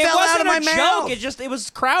 It fell wasn't out of my a mouth. joke. It was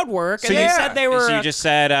crowd work. And So they you said they were. So you just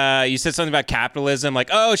said you said something about capitalism, like,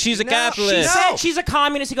 oh, she's a She capitalist. said she's a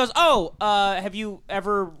communist. He goes, oh, have you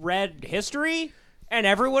ever read history? And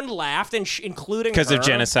everyone laughed, including Because her. of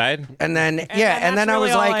genocide. And then and that's then I really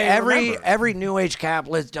was all like, I remember. every new age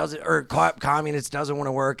capitalist doesn't, or communist doesn't want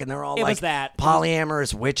to work, and they're all It like was that.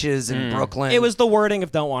 polyamorous witches in Brooklyn. It was the wording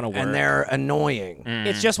of "don't want to work," and they're annoying.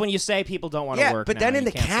 It's just when you say people don't want to Yeah, work. but now, then in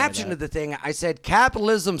you the can't say caption that. of the thing, I said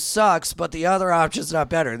capitalism sucks, but the other option's not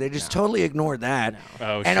better. They just totally ignored that.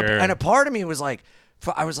 Oh, and sure. and a part of me was like,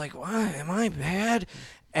 I was like, why am I bad?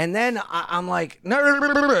 And then I'm like,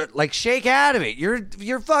 no, like shake out of it.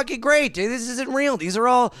 You're fucking great, dude. This isn't real. These are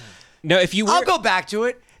all. No, if you were, I'll go back to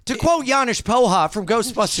it. To quote Janusz Poha from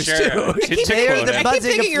Ghostbusters Sure. 2. To They are quote the him. I keep buzzing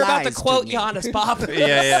thinking of you're about to flies quote me. Giannis, Pop.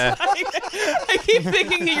 yeah. I keep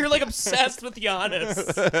thinking that you're like obsessed with Giannis.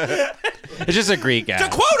 It's just a Greek guy. To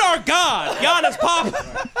quote our god, Giannis, Pop.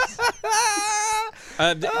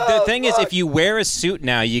 The thing is, if you wear a suit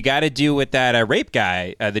now, you got to do with that rape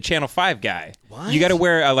guy, the Channel 5 guy. What? You got to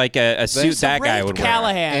wear a suit a that guy rape would wear.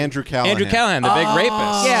 Callahan. Andrew Callahan. Andrew Callahan, the big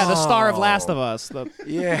rapist. Yeah, the star of Last of Us, the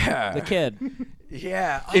Yeah. kid.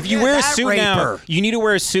 Yeah. Oh, If you yeah, wear a that suit now, raper. you need to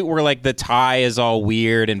wear a suit where like the tie is all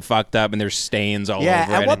weird and fucked up and there's stains all Yeah,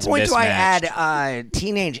 over it. at what and point it's do I mismatched. add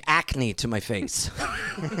teenage acne to my face?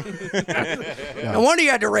 No wonder you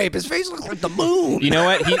had to rape. His face looks like the moon. You know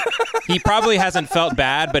what? He probably hasn't felt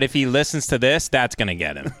bad, but if he listens to this, that's gonna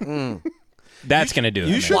get him. That's gonna do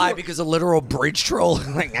it. Why? Because a literal bridge troll.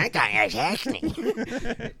 Like, that guy has acne.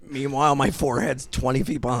 Meanwhile, my forehead's 20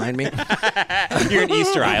 feet behind me. You're an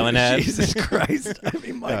Easter Island head. Jesus Christ. I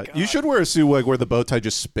mean, my God. You should wear a suit like where the bow tie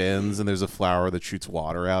just spins and there's a flower that shoots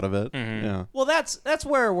water out of it. Yeah. Well, that's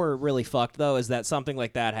where we're really fucked, though, is that something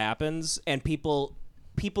like that happens, and people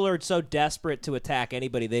are so desperate to attack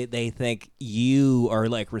anybody, they think you are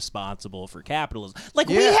like responsible for capitalism. Like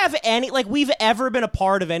we've ever been a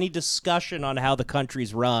part of any discussion on how the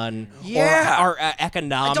country's run Yeah. or our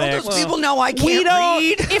economics. Don't those people know I can't we don't.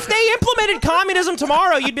 read? If they implemented communism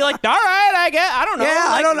tomorrow, you'd be like, all right, I don't know. Yeah,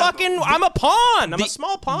 like, I don't know. fucking, I'm a pawn. I'm a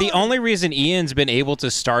small pawn. The only reason Ian's been able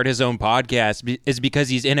to start his own podcast is because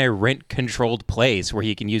he's in a rent-controlled place where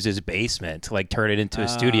he can use his basement to like turn it into a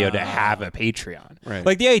studio to have a Patreon. Right.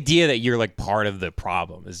 Like the idea that you're like part of the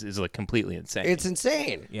problem is like completely insane. It's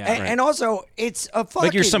insane. Yeah. And also, it's a fucking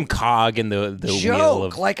like you're some cog in the wheel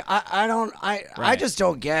joke. of. Like I just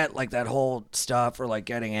don't get like that whole stuff or like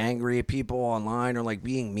getting angry at people online or like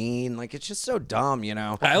being mean. Like it's just so dumb, you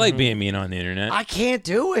know. I like being mean on the internet. I can't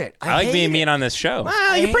do it. I like hate being it. mean on this show.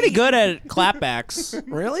 well, you're pretty good at clapbacks.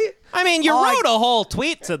 Really? I mean, you Oh, wrote a whole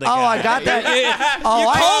tweet to the guy. Oh, I got that. You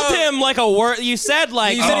I- called him like a word. You said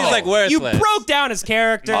like. You said he's like worthless. You broke down his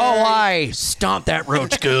character. Oh, I stomped that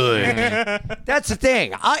roach good. That's the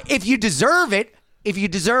thing. If you deserve it,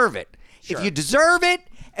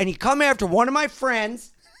 and you come after one of my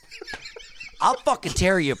friends, I'll fucking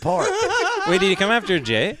tear you apart. Wait, did he come after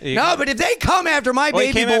Jay? No, but if they come after my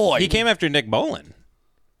Well, baby boy, he came after Nick Bolin.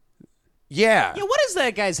 yeah. Yeah, what is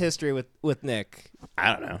that guy's history with Nick?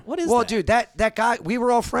 I don't know. What is Well, that? dude, that guy, we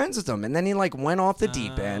were all friends with him, and then he like went off the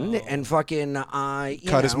deep end and fucking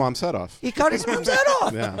Cut his mom's head off. He cut his mom's head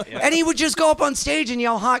off, Yeah. and he would just go up on stage and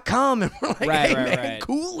yell "hot cum," and we're like, Right, "Hey right, man, right.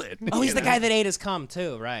 cool it." Oh, he's You the know? guy that ate his cum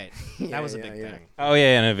too, right? That was a yeah, big yeah. thing. Oh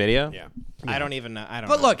yeah, in a video. Yeah. I don't even know. I don't.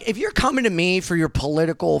 But know. look, if you're coming to me for your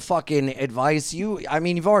political fucking advice, you've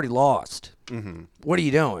already lost. Mm-hmm. What are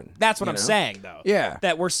you doing? that's what you I'm know? saying, though. Yeah.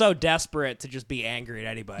 That we're so desperate to just be angry at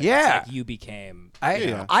anybody. Yeah. It's like you became.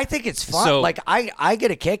 I think it's fun. So- like I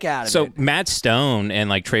get a kick out of So it. Matt Stone and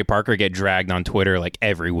like Trey Parker get dragged on Twitter like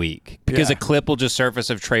every week because Yeah. a clip will just surface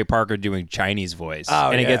of Trey Parker doing Chinese voice,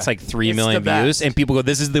 Oh, and it yeah. gets like 3 It's million the best. views, and people go,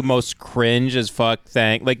 "This is the most cringe as fuck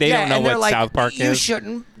thing." Like they don't know and they're what like, South Park you is.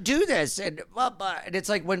 shouldn't do this, and and it's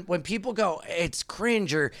like when people go, it's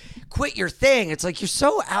cringe or quit your thing. It's like you're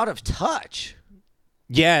so out of touch.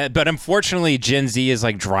 Yeah, but unfortunately, Gen Z is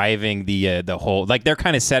like driving the whole like they're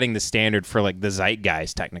kind of setting the standard for like the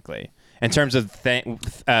zeitgeist technically in terms of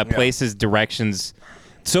places, directions.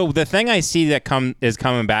 So the thing I see that is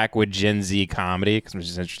coming back with Gen Z comedy because I'm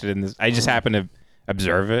just interested in this. I just happen to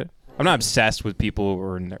observe it. I'm not obsessed with people who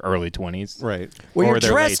are in their early 20s, Right. Well, or you're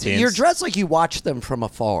their dressed. late teens. You're dressed like you watch them from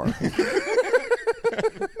afar.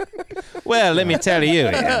 Well, let me tell you.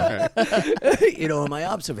 Yeah. You know, in my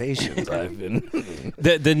observations, I've been.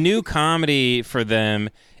 The new comedy for them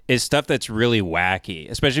is stuff that's really wacky.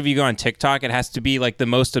 Especially if you go on TikTok, it has to be like the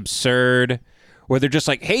most absurd where they're just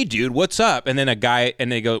like, hey, dude, what's up? And then a guy,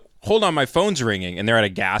 and they go, hold on, my phone's ringing. And they're at a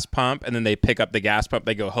gas pump, and then they pick up the gas pump.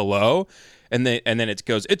 They go, hello? And then it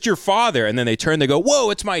goes, it's your father. And then they turn, they go, whoa,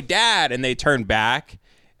 it's my dad. And they turn back,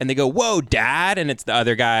 and they go, whoa, dad. And it's the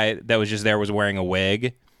other guy that was just there was wearing a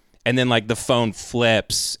wig. And then like the phone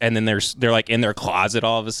flips, and then they're like in their closet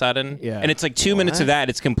all of a sudden. Yeah. And it's like 2 minutes of that.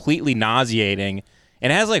 It's completely nauseating.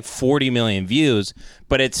 And it has like 40 million views,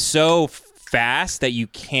 but it's so fast that you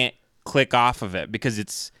can't click off of it because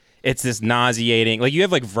it's this nauseating, like you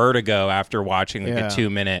have like vertigo after watching like a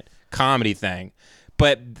 2-minute comedy thing.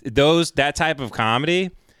 But that type of comedy,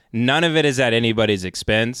 none of it is at anybody's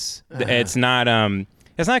expense. It's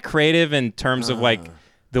not creative in terms of like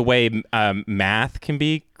the way math can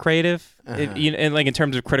be creative, and like in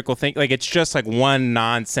terms of critical thinking. Like it's just like one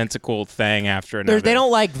nonsensical thing after another. They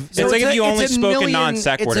don't like. It's like if you only spoke in non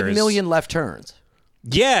sequiturs. It's a million left turns.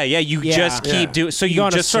 Yeah, you just keep doing. So you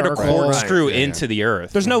just sort of corkscrew into the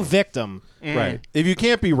earth. There's no victim. Right. If you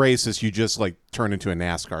can't be racist, you just like turn into a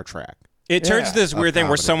NASCAR track. It turns to this weird thing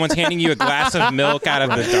where someone's handing you a glass of milk out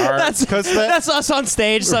of the dark. That's us on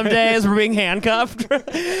stage some days. We're being handcuffed.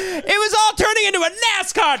 It was all turning into a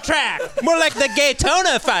NASCAR track. More like the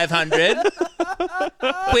Daytona 500.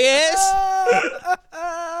 Quiz.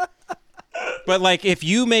 But like, if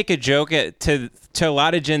you make a joke to a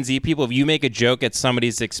lot of Gen Z people, if you make a joke at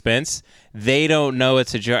somebody's expense, they don't know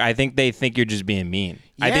it's a joke. I think they think you're just being mean.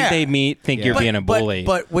 Yeah. I think they think you're being a bully.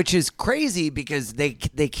 But which is crazy because they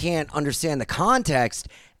can't understand the context,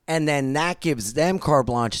 and then that gives them carte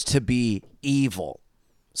blanche to be evil.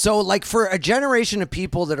 So, like, for a generation of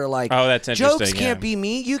people that are like, oh, that's interesting, jokes can't be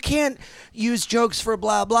me. You can't use jokes for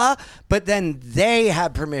blah, blah. But then they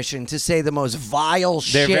have permission to say the most vile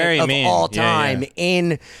shit of mean. all time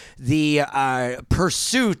in the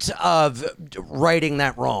pursuit of righting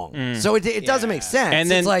that wrong. So it doesn't make sense. And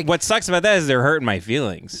then it's like, what sucks about that is they're hurting my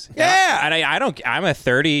feelings. Yeah. And I'm a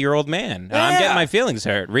 30-year-old man. And I'm getting my feelings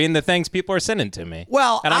hurt reading the things people are sending to me.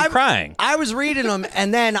 Well, and I'm crying. I was reading them,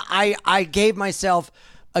 and then I gave myself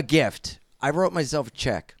a gift. I wrote myself a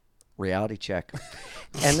check, reality check.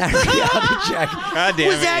 And that reality check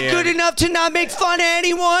was that good enough to not make fun of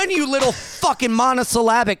anyone, you little fucking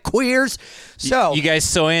monosyllabic queers? So you guys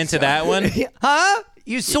soy into that one? Huh?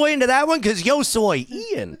 You soy into that one? Because yo soy,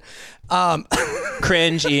 Ian.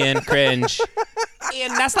 Cringe, Ian, cringe.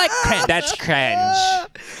 Ian, that's like cringe. That's cringe.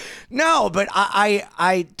 No, but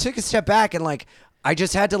I took a step back and like I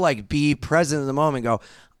just had to like be present in the moment and go,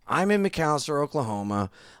 I'm in McAllister, Oklahoma.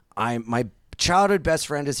 My childhood best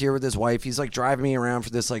friend is here with his wife. He's like driving me around for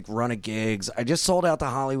this like run of gigs. I just sold out the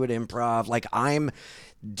Hollywood Improv. Like I'm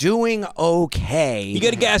doing okay. You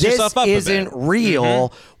got to gas yourself up a bit. This isn't real.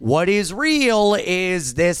 Mm-hmm. What is real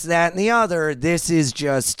is this, that, and the other. This is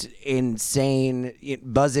just insane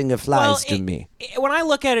buzzing of flies to me. When I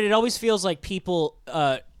look at it, it always feels like people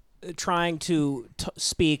trying to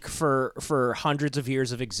speak for hundreds of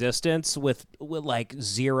years of existence with like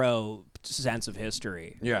zero sense of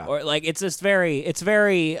history. Yeah. Or like it's very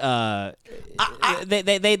they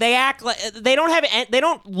act like they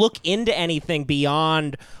don't look into anything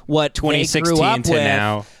beyond what 2016 they grew up to with,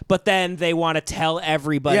 now. But then they want to tell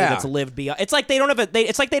everybody that's lived beyond. It's like they don't have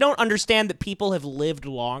it's like they don't understand that people have lived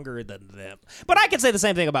longer than them. But I could say the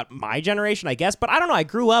same thing about my generation, I guess, but I don't know. I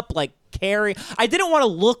grew up like I didn't want to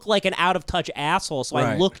look like an out of touch asshole, so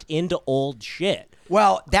I looked into old shit.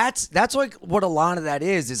 Well, that's like what a lot of that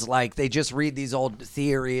is like they just read these old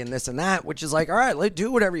theory and this and that, which is like, all right, let's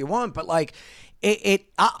do whatever you want. But like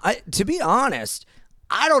to be honest,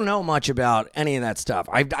 I don't know much about any of that stuff.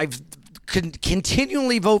 I've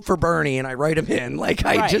continually vote for Bernie and I write him in. Like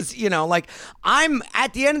I just, like I'm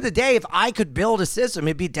at the end of the day, if I could build a system,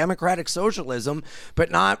 it'd be democratic socialism, but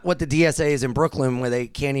not what the DSA is in Brooklyn where they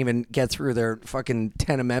can't even get through their fucking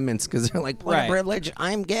 10 amendments because they're like, white privilege,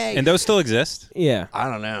 I'm gay. And those still exist? Yeah. I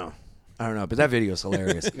don't know, but that video is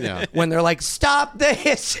hilarious. When they're like, stop the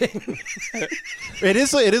hissing. It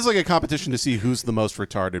is like a competition to see who's the most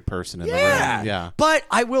retarded person in the room. Yeah. But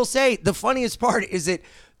I will say the funniest part is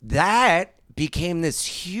that became this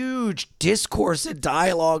huge discourse and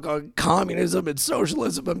dialogue on communism and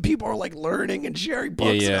socialism, and people are like learning and sharing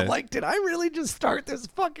books. And I'm like, did I really just start this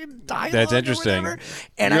fucking dialogue? That's interesting.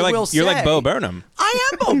 And you're like Bo Burnham. I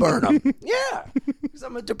am Bo Burnham. Yeah, because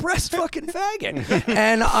I'm a depressed fucking faggot.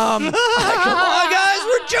 And come on, guys,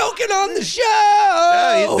 we're joking on the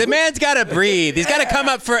show. The man's got to breathe. He's got to come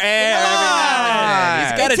up for air every now and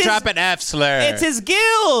then. He's got to drop an F slur. It's his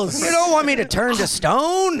gills. You don't want me to turn to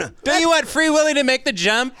stone? Don't you want Free Willy to make the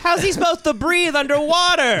jump? How's he supposed to breathe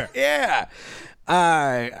underwater? Yeah.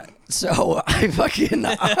 So I fucking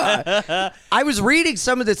I was reading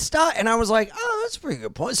some of this stuff and I was like, oh, that's a pretty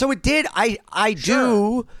good point. So it did. I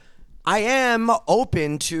am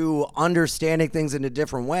open to understanding things in a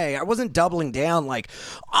different way. I wasn't doubling down like,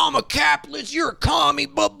 I'm a capitalist, you're a commie,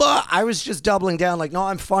 blah, blah. I was just doubling down like, no,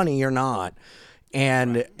 I'm funny, you're not.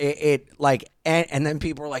 And and then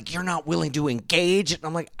people were like, you're not willing to engage. And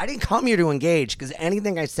I'm like, I didn't come here to engage because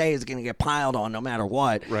anything I say is going to get piled on no matter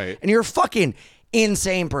what. Right. And you're a fucking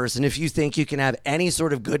insane person if you think you can have any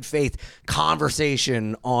sort of good faith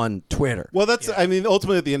conversation on Twitter. Well, that's, I mean,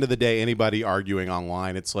 ultimately at the end of the day, anybody arguing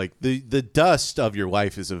online, it's like the dust of your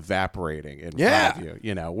life is evaporating in front of you.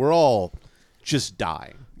 You know, we're all just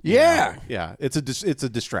dying. Yeah. Yeah. It's a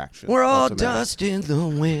distraction. We're all That's what matters. dust in the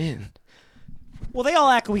wind. Well, they all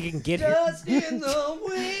act like we can get here. Dust in the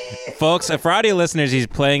wind. Folks, for audio listeners, he's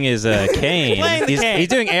playing his cane. Playing the cane. He's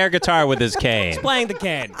doing air guitar with his cane. Playing the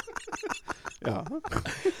cane.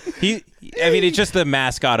 I mean, it's just the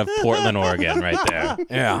mascot of Portland, Oregon, right there.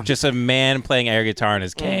 Yeah. Just a man playing air guitar on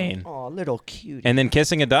his cane, Oh, little cute. and then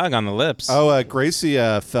kissing a dog on the lips. Oh, Gracie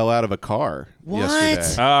fell out of a car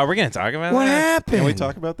yesterday. Oh, we're gonna talk about What that. happened? Can we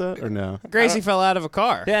talk about that or no? Gracie fell out of a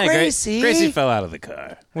car. Yeah, Gracie? Gracie fell out of the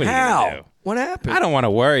car. What are you How? gonna do? What happened? I don't want to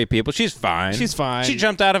worry people. She's fine. She's fine. She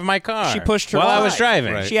jumped out of my car. She pushed her while I eye. was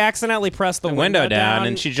driving. Right. She accidentally pressed the Window down,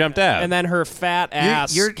 and she jumped out. And then her fat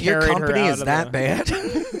ass. Your carried her company out is of that the- bad?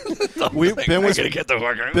 Ben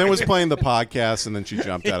was playing the podcast, and then she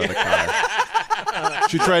jumped out of the car.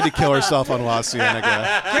 She tried to kill herself on La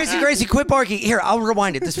Cienega. Gracie, quit barking. Here, I'll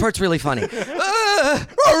rewind it. This part's really funny.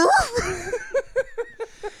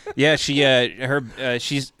 Yeah,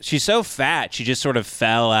 she's so fat. She just sort of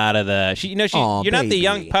fell out of the. Aw, you're not the baby.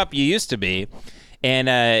 young pup you used to be,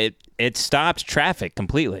 and it stopped traffic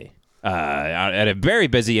completely at a very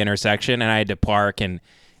busy intersection, and I had to park and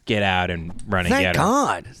get out and run and Thank get her.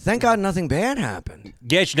 God. Thank God nothing bad happened.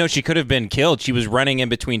 Yeah, she could have been killed. She was running in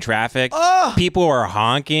between traffic. People are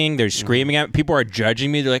honking. They're screaming at me. People are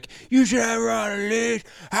judging me. They're like, "You should have her on a leash.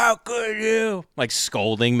 How could you?" Like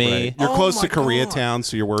scolding me. You're close my to Koreatown,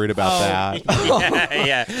 so you're worried about that.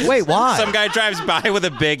 Yeah. Wait, why? Some guy drives by with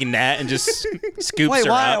a big net and just scoops Wait,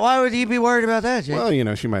 her why? up. Why would you be worried about that, Jake?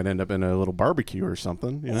 Well, she might end up in a little barbecue or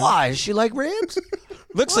something. You know? Why? Is she like ribs?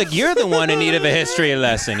 Looks like you're the one in need of a history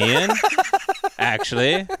lesson, Ian.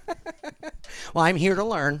 Actually, Well, I'm here to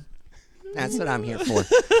learn. That's what I'm here for.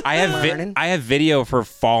 I have Learning. I have video of her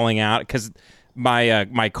falling out because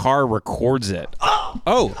my car records it.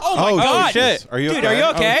 Oh my God. shit! Are you Dude, okay? are you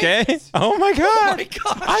okay? Okay. Oh my god!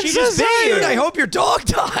 I'm She so just bit sorry, you. dude. I hope your dog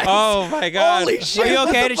dies. Oh my god! Holy shit. Are you what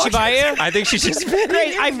okay? the Did she fuck? bite you? I think she just.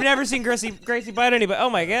 Great. I've never seen Gracie bite anybody. Oh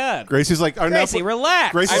my god. Gracie's like, Gracie,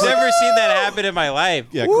 relax. Gracie's I've like, never seen that happen in my life.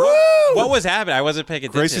 yeah, What was happening? I wasn't paying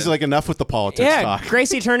attention. Gracie's like, enough with the politics Yeah, talk.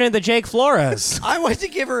 Gracie turned into Jake Flores. I went to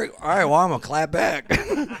give her. All right, well, I'm gonna clap back.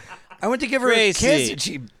 I went to give her Gracie. a kiss, and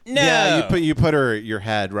she. no. Yeah, you put your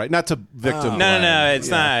head right, not to victim. No, blame. it's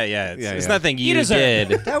not. Yeah, it's Yeah. nothing you deserve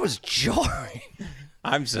did. That was jarring.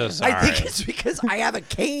 I'm so sorry. I think it's because I have a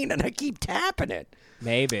cane and I keep tapping it.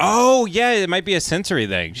 Maybe. Oh yeah, it might be a sensory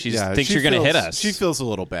thing. She just Yeah, thinks she you're gonna feels- hit us. She feels a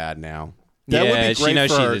little bad now. Yeah, That would be she great knows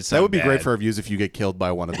for she our, did that something would be great bad. for our views if you get killed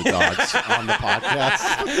by one of the dogs on the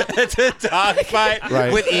podcast. It's a dog fight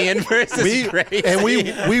Right. with Ian versus Gracie. And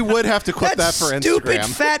we would have to clip that for stupid Instagram.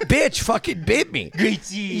 fat bitch fucking bit me.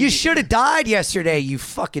 You should have died yesterday, you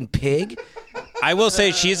fucking pig. I will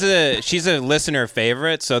say she's a listener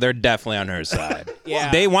favorite, so they're definitely on her side.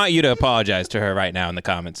 Yeah. They want you to apologize to her right now in the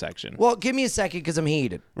comment section. Well, give me a second because I'm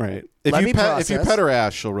heated. Right. If Let you me pet process. her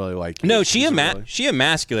ass, she'll really like you. No, She's really- she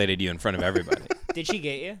emasculated you in front of everybody. Did she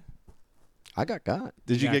get you? I got got.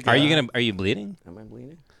 Did you get? Are you bleeding? Am I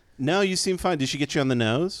bleeding? No, you seem fine. Did she get you on the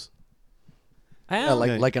nose? Yeah,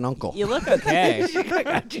 like an uncle. You look okay. I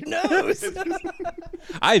got your nose.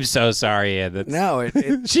 I'm so sorry, Ian. That's- No,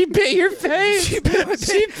 it She bit your face. she bit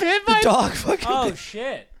my my dog. Fucking. Oh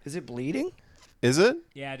shit. Is it bleeding? Is it?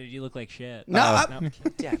 Yeah, dude, you look like shit. No.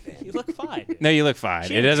 Damn it. You look fine. Dude. No, you look fine.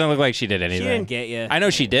 She It doesn't look like she did She anything. didn't get you. I know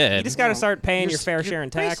she did. You just got to start paying your fair share in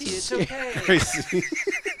taxes. Gracie.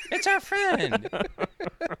 It's our friend.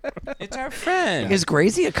 It's our friend. Is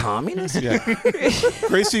Gracie a communist? Yeah.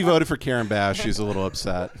 Gracie voted for Karen Bass. She's a little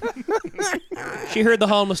upset. She heard the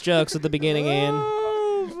homeless jokes at the beginning, Ian.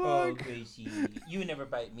 Oh, Gracie. You would never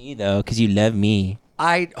bite me, though, because you love me.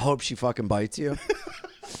 I hope she fucking bites you.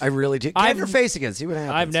 I really do. Get her face again. See what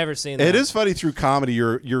happens. I've never seen that. It is funny through comedy.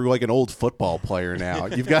 You're like an old football player now.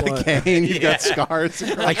 You've got a cane. You've got scars.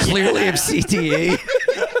 I clearly have CTE.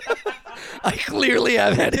 I clearly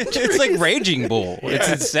have had injuries. It's like Raging Bull. It's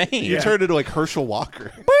insane. You turned into like Herschel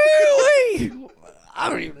Walker. Woo-wee. I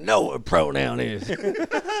don't even know what a pronoun is.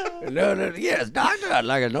 No, yes, doctor,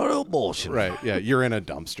 like a no bullshit. Right. Yeah. You're in a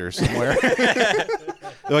dumpster somewhere. They're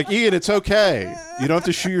like, Ian, it's okay. You don't have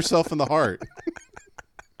to shoot yourself in the heart.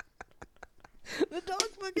 The dog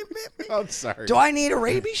fucking bit me. I'm sorry. Do I need a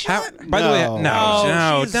rabies shot? By the way,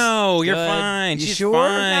 she's no, you're good. fine. You She's sure?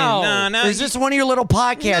 fine. No. Is this one of your little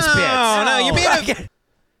podcast bits? No, you're being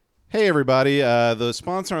Hey, everybody. The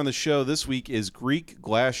sponsor on the show this week is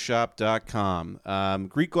GreekGlassShop.com.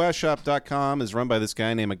 GreekGlassShop.com is run by this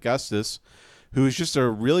guy named Augustus, who is just a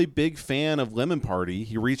really big fan of Lemon Party.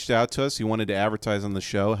 He reached out to us. He wanted to advertise on the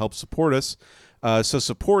show, help support us. So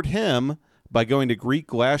support him by going to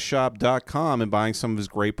GreekGlassShop.com and buying some of his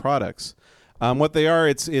great products. What they are,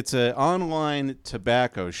 it's an online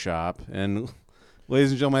tobacco shop. And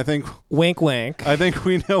ladies and gentlemen, Wink, wink. I think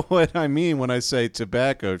we know what I mean when I say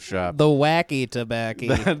tobacco shop. The wacky tobacco.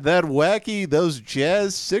 That wacky, those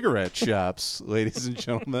jazz cigarette shops, ladies and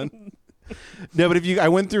gentlemen. No, but I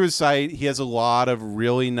went through his site. He has a lot of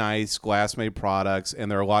really nice glass-made products, and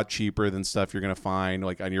they're a lot cheaper than stuff you're gonna find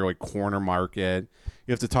like on your corner market.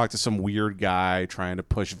 You have to talk to some weird guy trying to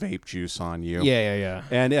push vape juice on you. Yeah.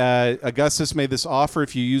 And Augustus made this offer.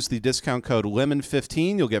 If you use the discount code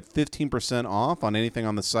LEMON15, you'll get 15% off on anything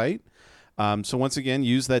on the site. So once again,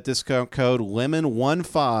 use that discount code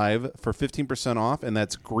LEMON15 for 15% off, and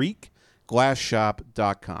that's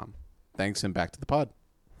GreekGlassShop.com. Thanks, and back to the pod.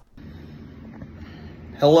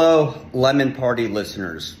 Hello, Lemon Party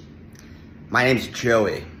listeners. My name's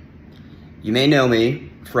Joey. You may know me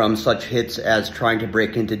from such hits as trying to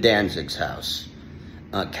break into Danzig's house,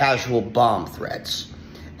 casual bomb threats,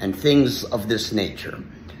 and things of this nature.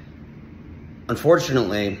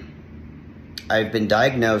 Unfortunately, I've been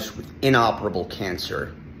diagnosed with inoperable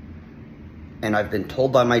cancer, and I've been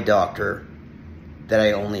told by my doctor that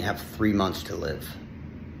I only have 3 months to live.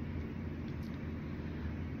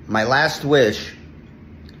 My last wish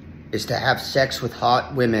is to have sex with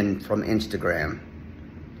hot women from Instagram.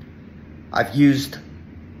 I've used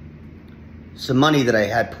some money that I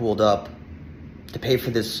had pooled up to pay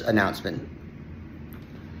for this announcement.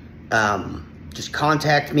 Just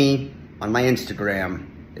contact me on my Instagram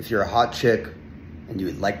if you're a hot chick and you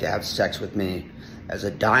would like to have sex with me as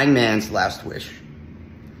a dying man's last wish.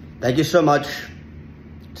 Thank you so much.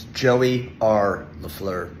 It's Joey R.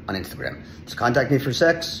 LaFleur on Instagram. Just contact me for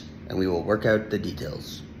sex and we will work out the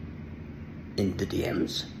details in the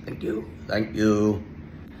DMs. Thank you. Thank you.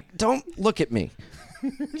 Don't look at me.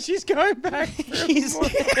 She's going back.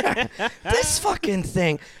 This fucking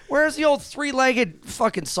thing. Where's the old three-legged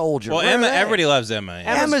fucking soldier? Well, Where Emma, are they? everybody loves Emma.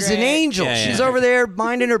 Yeah. Emma's an angel. Yeah, She's yeah. over there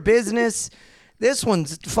minding her business. This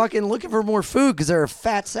one's fucking looking for more food because they're a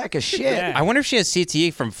fat sack of shit. Yeah. I wonder if she has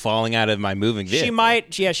CTE from falling out of my moving vehicle. She might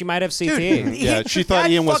have CTE. Dude, Yeah, she thought that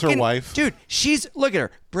Ian was her fucking- wife. Dude, she's look at her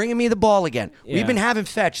bringing me the ball again. Yeah. We've been having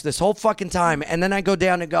fetch this whole fucking time, and then I go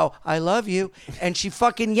down and go, "I love you," and she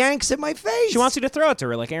fucking yanks at my face. She wants you to throw it to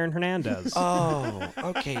her like Aaron Hernandez. Oh,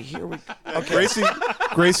 okay. Here we go. Okay.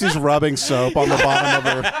 Gracie's rubbing soap on the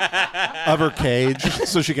bottom of her cage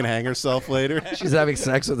so she can hang herself later. She's having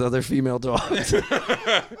sex with other female dogs.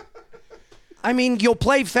 I mean, you'll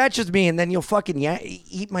play fetch with me, and then you'll fucking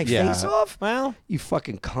eat my Yeah. face off. Well, You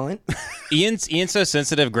fucking cunt. Ian's so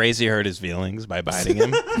sensitive. Gracie hurt his feelings by biting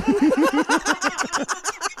him.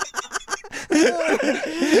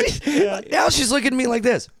 Now she's looking at me like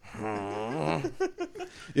this.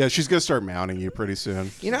 Yeah, she's going to start mounting you pretty soon.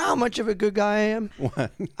 You know how much of a good guy I am?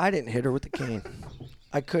 What? I didn't hit her with the cane.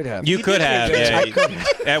 I could have. You could have. Yeah,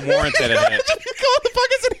 that warranted a hit.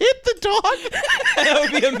 Hit the dog. that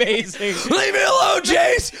would be amazing. Leave me alone,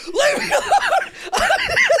 Jace. Leave me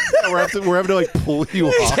alone. We're having to like pull you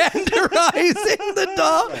off. Tenderizing the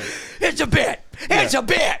dog. It's a bit. It's a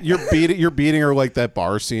bit. You're beating her like that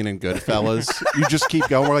bar scene in Goodfellas. You just keep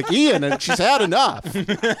going. We're like, Ian, and she's had enough.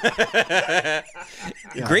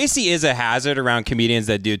 Gracie is a hazard around comedians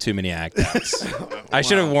that do too many act outs. I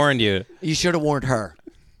should have warned you. You should have warned her.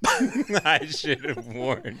 I should have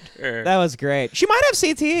warned her. That was great. She might have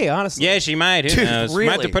CTE, honestly. Yeah, she might. Who Dude, knows? We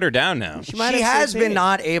might have really? to put her down now. She might have has CTE. been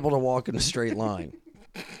not able to walk in a straight line.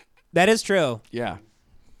 That is true. Yeah.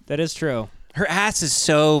 That is true. Her ass is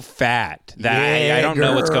so fat that Yeah, I don't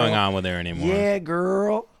know what's girl. going on with her anymore. Yeah,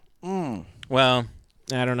 girl. Well,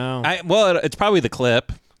 I don't know. it's probably the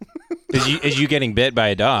clip. Is you getting bit by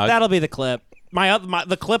a dog? That'll be the clip.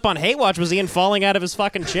 The clip on Hate Watch was Ian falling out of his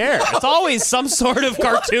fucking chair. It's always some sort of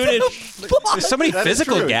cartoonish. There's so many That is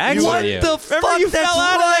physical true. gags What for you. the Remember fuck? you That's fell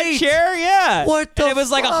out right. of that chair? Yeah. What the And it was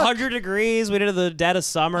like fuck? 100 degrees. We did it in the dead of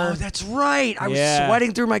summer. Oh, that's right. I was Yeah.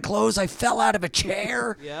 sweating through my clothes. I fell out of a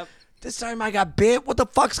chair. Yep. This time I got bit. What the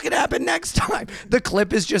fuck's gonna happen next time? The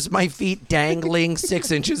clip is just my feet dangling 6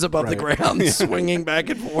 inches above the ground, swinging back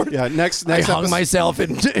and forth. Yeah, next I hung episode, myself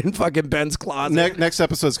in fucking Ben's closet. next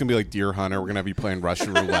episode's gonna be like Deer Hunter. We're gonna have you playing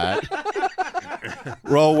Russian roulette.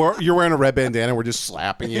 You're wearing a red bandana. We're just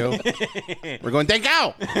slapping you. We're going,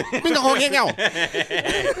 "Dango, bingo, dango."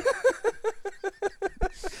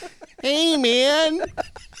 Hey man,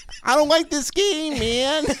 I don't like this game,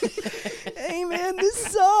 man. Hey man, this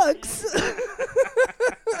sucks.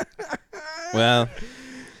 Well,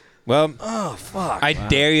 Oh fuck. I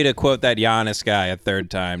dare you to quote that Giannis guy a third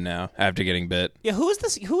time now after getting bit. Yeah, who is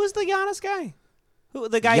this? Who is the Giannis guy? Who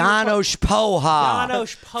the guy? Janosz Poha.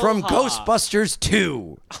 Janosz Poha. From Ghostbusters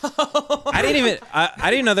 2. I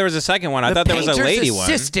didn't know there was a second one. I thought there was a painter's lady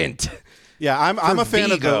assistant. Yeah, I'm a fan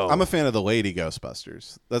Vigo. I'm a fan of the Lady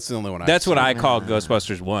Ghostbusters. That's the only one. That's what I call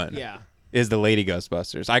Ghostbusters 1. Yeah. Is the Lady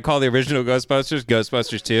Ghostbusters. I call the original Ghostbusters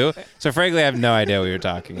Ghostbusters 2. So frankly, I have no idea what you're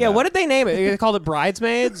talking Yeah, about. what did they name it? They called it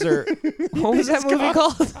Bridesmaids, or what was that movie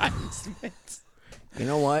called? You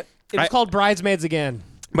know what? It was called Bridesmaids again.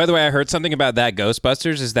 By the way, I heard something about that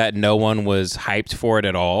Ghostbusters is that no one was hyped for it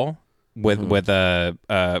at all.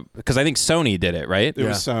 Because I think Sony did it, right? It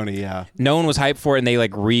was Sony, yeah. No one was hyped for it, and they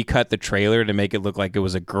like recut the trailer to make it look like it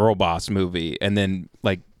was a girl boss movie, and then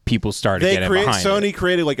like people started getting behind Sony it.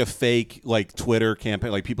 created like a fake like Twitter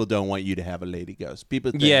campaign. Like people don't want you to have a lady ghost.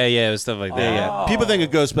 People think, Yeah, it was stuff like that. Yeah. People think a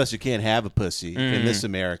Ghostbuster can't have a pussy in this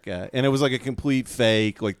America, and it was like a complete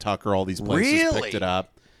fake. Like Tucker, all these places Really? picked it up.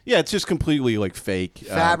 Yeah, it's just completely like fake.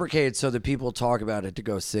 Fabricated so that people talk about it to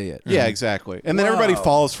go see it. Yeah, exactly. And then everybody Whoa.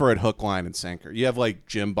 falls for it hook, line, and sinker. You have like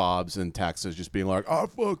Jim Bobs in Texas just being like, "Oh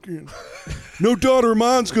fucking, no daughter of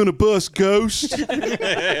mine's gonna bust ghost."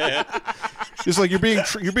 It's like you're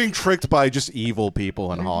being tricked by just evil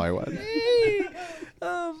people in Hollywood.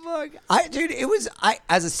 Oh fuck! It was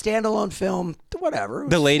as a standalone film, whatever. It was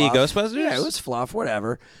The Lady fluff. Ghostbusters? Yeah, it was fluff,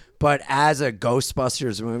 whatever. But as a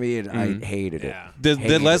Ghostbusters movie, I hated it.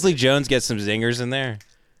 Did Leslie Jones get some zingers in there?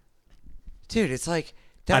 Dude, it's like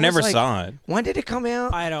that I was never like- saw it. When did it come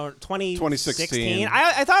out? I don't 2016. 2016.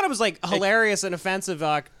 I thought it was like hilarious and offensive,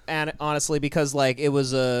 and honestly, because like it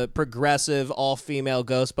was a progressive all-female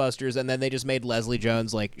Ghostbusters, and then they just made Leslie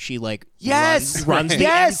Jones like she like Yes, runs the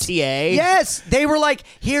yes, MTA. Yes, they were like,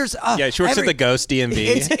 here's Yeah, she works at the Ghost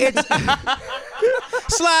DMV. It's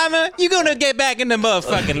Slimer, you gonna get back in the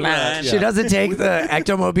motherfucking line. She doesn't take the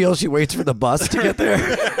ectomobile. She waits for the bus to get there.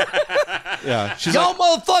 Yeah, she's Y'all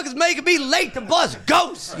like, motherfuckers making me late to bus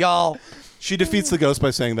ghosts, y'all. she defeats the ghost by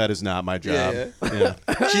saying that is not my job. Yeah.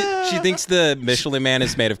 She thinks the Michelin Man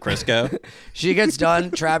is made of Crisco. She gets done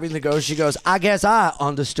trapping the ghost. She goes, I guess I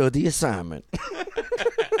understood the assignment.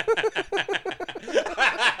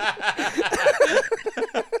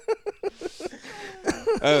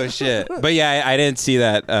 Oh shit! But yeah, I didn't see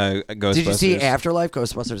that Ghostbusters. Did you see Afterlife?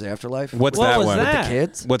 Ghostbusters Afterlife? What's What that was one? that? The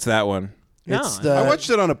kids? What's that one? It's No, the I watched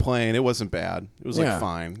it on a plane. It wasn't bad. It was Yeah. like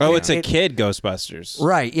fine. Oh, Yeah. it's a kid Ghostbusters.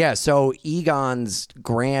 right. Yeah. So Egon's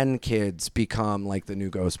grandkids become like the new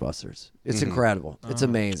Ghostbusters. It's incredible. It's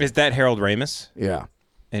amazing. Is that Harold Ramis? Yeah.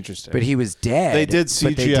 Interesting. But he was dead. They did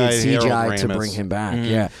but they did CGI Harold to Ramis. bring him back.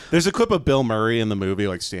 Yeah. There's a clip of Bill Murray in the movie,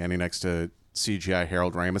 like standing next to CGI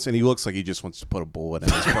Harold Ramis, and he looks like he just wants to put a bullet in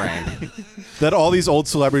his brain. That all these old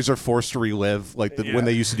celebrities are forced to relive, like when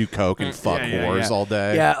they used to do coke and fuck whores all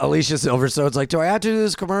day. Yeah, Alicia Silverstone's like, do I have to do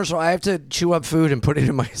this commercial? I have to chew up food and put it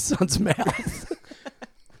in my son's mouth.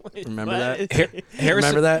 Remember that?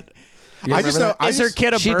 Remember that? You I just remember know. that? Is her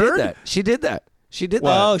kid a She bird? did that. She did that. She did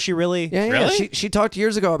that. Oh, she really? Yeah, yeah. Really? She talked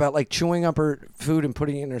years ago about like chewing up her food and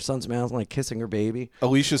putting it in her son's mouth and like kissing her baby.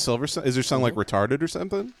 Alicia Silverstone, is her son like retarded or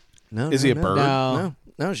something? No, Is no, he a no. bird? No.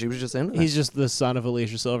 No, she was just into that. He's just the son of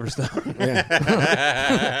Alicia Silverstone.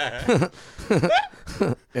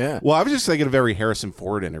 Yeah. Well, I was just thinking of every Harrison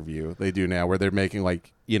Ford interview they do now, where they're making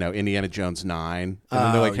like Indiana Jones 9, and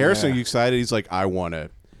then they're like, Harrison, yeah. are you excited? He's like, I want to.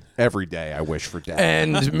 Every day, I wish for death.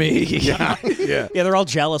 And me. Yeah. Yeah, they're all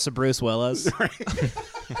jealous of Bruce Willis.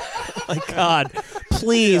 Like, God,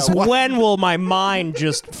 please, when will my mind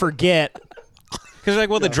just forget? Because like,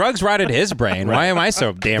 well, the drugs rotted his brain. Why am I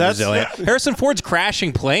so damn resilient? Harrison Ford's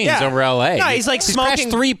crashing planes over L.A. No, he's like smoking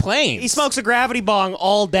crashed 3 planes. He smokes a gravity bong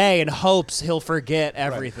all day and hopes he'll forget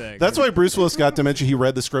everything. That's why Bruce Willis got dementia. He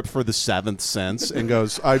read the script for The Seventh Sense and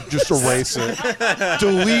goes, I just erase it.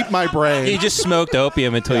 Delete my brain. He just smoked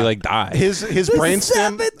opium until he like died. His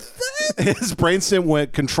brainstem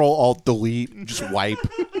went Control Alt Delete, just wipe.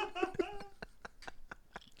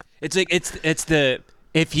 It's like it's the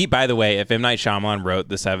By the way, if M. Night Shyamalan wrote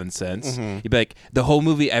The Seventh Sense, he'd be like, the whole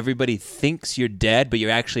movie, everybody thinks you're dead, but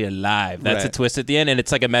you're actually alive. That's a twist at the end, and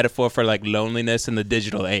it's like a metaphor for like loneliness in the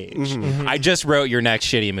digital age. I just wrote your next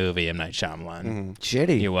shitty movie, M. Night Shyamalan.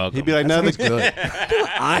 Shitty. You're welcome. He'd be like, no, that's good.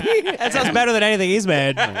 That sounds better than anything he's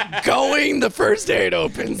made. Going the first day it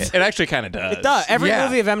opens. It actually kind of does. It does. Every Yeah.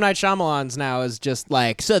 movie of M. Night Shyamalan's now is just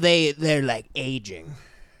like, so they're like aging.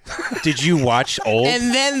 Did you watch Old?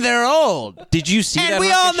 And then they're old. Did you see that? And we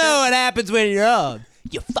fucking all shit? know what happens when you're old.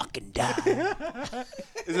 You fucking die.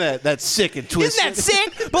 Isn't that sick and twisted? Isn't that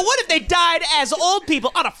sick? But what if they died as old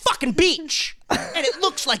people on a fucking beach? And it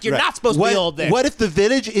looks like you're not supposed to be old there. What if the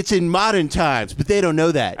village, it's in modern times, but they don't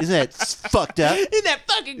know that? Isn't that fucked up? Isn't that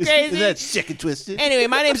fucking crazy? Isn't that sick and twisted? Anyway,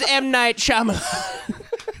 my name's M. Night Shyamalan.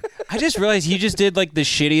 I just realized you just did like the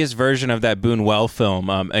shittiest version of that Boone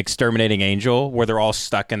film, Exterminating Angel, where they're all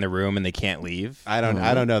stuck in the room and they can't leave. I don't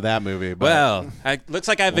know that movie. But Well, looks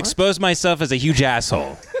like I've exposed myself as a huge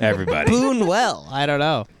asshole, everybody. Boonwell. I don't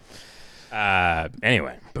know.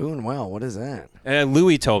 Anyway, Boonwell, what is that?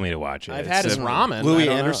 Louis told me to watch it. I've had It's his a- ramen. Louis I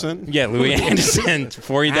don't know. Anderson? Yeah, Louis Anderson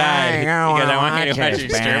before he died because I want you to watch this,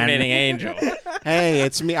 Exterminating Angel. Hey,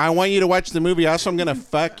 it's me. I want you to watch the movie. Also, I'm going to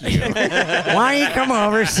fuck you. Why don't you come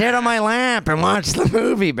over, sit on my lap, and watch the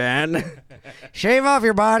movie, Ben? Shave off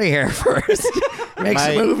your body hair first. Makes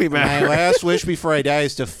the movie My better. last wish before I die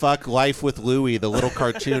is to fuck Life with Louie, the little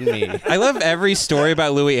cartoon me. I love every story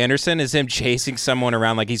about Louis Anderson is him chasing someone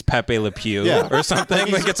around like he's Pepe Le Pew or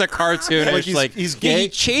something. Like it's a cartoon. Like he's gay. He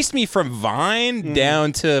chased me from Vine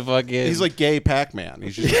down to fucking. He's like gay Pac-Man.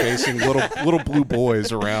 He's just chasing little blue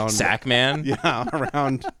boys around. Sackman. Yeah,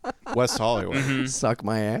 around West Hollywood. Suck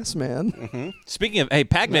my ass, man. Speaking of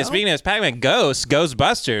Pac-Man, Pac-Man,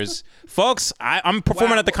 Ghostbusters, folks. I'm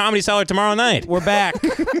performing at the Comedy Cellar tomorrow night. We're back.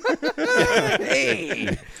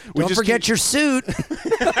 Hey, We don't just forget your suit.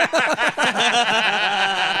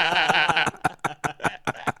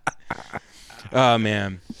 Oh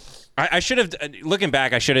man, I should have. Looking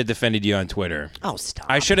back, I should have defended you on Twitter. Oh, stop.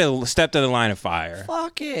 I should have stepped in the line of fire.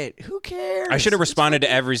 Fuck it. Who cares? I should have responded to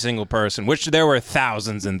every single person, which there were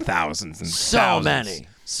thousands and thousands and So thousands. many.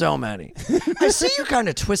 So many. I see you kind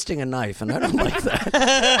of twisting a knife, and I don't like that.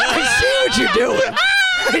 I see what you're doing.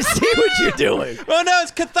 I see what you're doing. Well, no,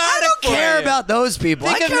 it's cathartic. I don't care about those people.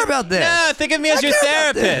 I care about this. No, think of me as your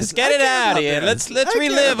therapist. Get it out of here. Let's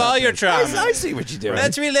relive all your trauma. I see what you're doing.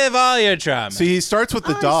 Let's relive all your trauma. See, he starts with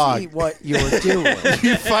the I dog. see what you're doing.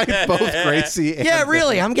 You fight both Gracie and Yeah,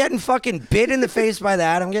 really. I'm getting fucking bit in the face by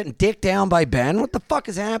that. I'm getting dicked down by Ben. What the fuck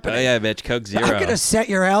is happening? Oh yeah, bitch, Coke Zero. I'm gonna set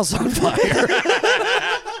your house on fire.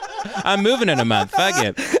 I'm moving in a month. Fuck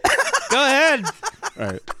it. Go ahead. All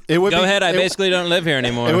right. It would Go be, ahead. I it- basically don't live here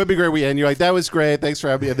anymore. It would be great. We end. You're like, that was great. Thanks for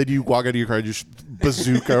having me. And then you walk out of your car and you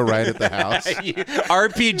bazooka right at the house.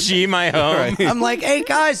 RPG my home. I'm like, hey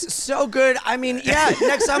guys, so good. I mean, yeah.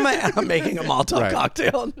 Next time I'm making a Molotov Right.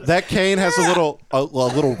 cocktail. That cane has a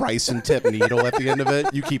little rice and tip needle at the end of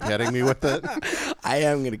it. You keep hitting me with it. I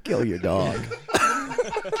am gonna kill your dog.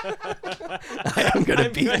 I am gonna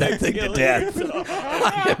beat that thing to death.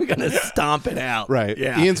 I am gonna stomp it out. Right.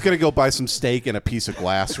 Yeah. Ian's gonna go buy some steak and a piece of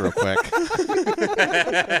glass real quick.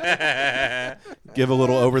 Give a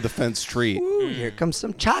little over the fence treat. Ooh, here comes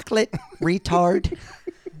some chocolate, retard.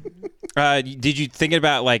 Did you think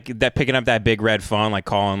about like that picking up that big red phone, like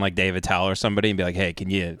calling like Dave Attell or somebody and be like, hey, can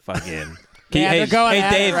you fucking. Yeah, they're going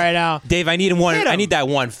at it Dave, right now. Dave, I need one. Hit him. I need that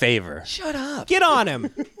one favor. Shut up. Get on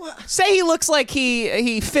him. Say he looks like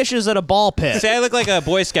he fishes at a ball pit. Say I look like a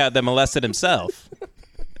Boy Scout that molested himself.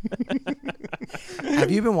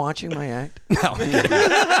 Have you been watching my act? No.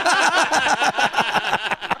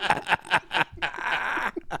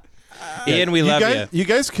 Ian, we love you. You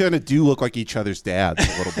guys kind of do look like each other's dads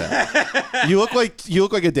a little bit. You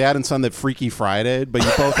look like a dad and son that Freaky Friday'd, but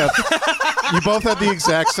you both have the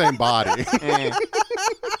exact same body.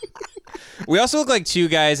 We also look like two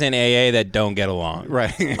guys in AA that don't get along.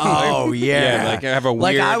 Right. Oh yeah. Yeah, like have a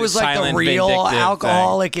like weird, I was like the silent, real vindictive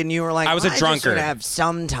alcoholic, and you were like, I was a just drunkard. would have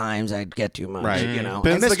sometimes I'd get too much. Right. You know, I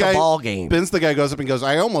Ben's missed the ball game. Ben's the guy goes up and goes,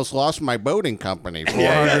 I almost lost my boating company.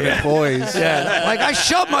 400 employees. Yeah, like I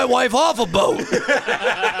shoved my wife off a boat.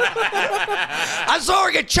 I saw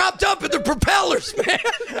her get chopped up in the propellers, man.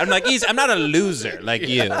 I'm like, I'm not a loser like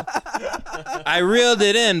you. I reeled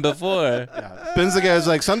it in before. Ben's the guy who's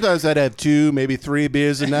like, sometimes I'd have 2, maybe 3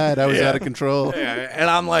 beers a night. I was out of control. And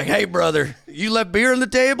I'm like, hey, brother, you left beer on the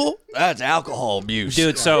table? That's alcohol abuse.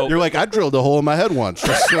 Dude, so You're like, I drilled a hole in my head once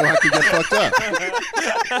just so I could get fucked up.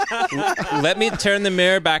 let me turn the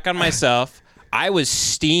mirror back on myself. I was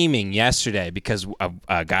steaming yesterday because of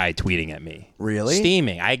a guy tweeting at me. Really?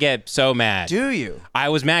 Steaming. I get so mad. Do you? I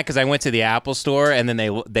was mad because I went to the Apple store and then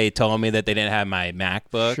they told me that they didn't have my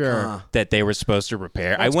MacBook that they were supposed to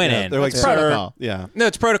repair. I went in. They're like, protocol. Yeah. No,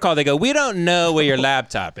 it's protocol. They go, we don't know where your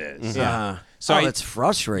laptop is. So that's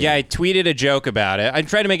frustrating. Yeah, I tweeted a joke about it. I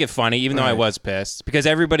tried to make it funny, even though I was pissed because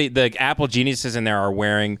the Apple geniuses in there are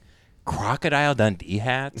wearing Crocodile Dundee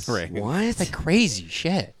hats. Right. What? Like crazy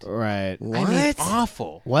shit. Right. What? I mean,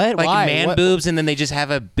 awful. What? Like Why? man What? boobs, and then they just have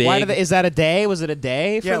a big. Why is that a day? Was it a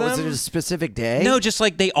day for Yeah, them? was it a specific day? No, just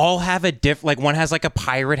like they all have a like one has like a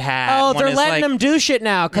pirate hat. Oh, one they're is letting like, them do shit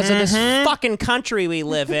now because of this fucking country we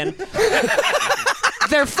live in.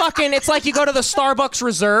 They're fucking. It's like you go to the Starbucks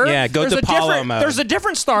Reserve. Yeah, go to Apollo mode. There's a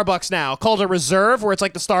different Starbucks now called a Reserve, where it's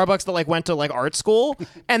like the Starbucks that like went to like art school,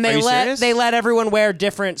 and Are you serious? they let everyone wear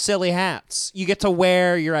different silly hats. You get to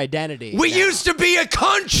wear your identity. We used to be a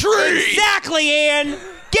country. Exactly, Ian.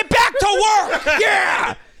 Get back to work.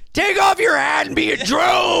 Yeah. Take off your hat and be a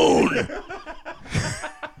drone.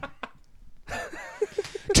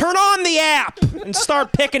 Turn on the app and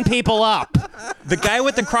start picking people up. the guy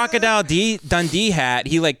with the Crocodile Dundee hat.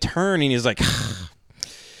 He like turned and he was like,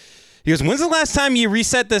 he goes, "When's the last time you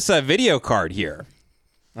reset this video card here?"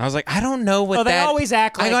 I was like, I don't know what they always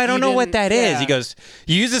act like I don't you know what didn't- that is. yeah. He goes,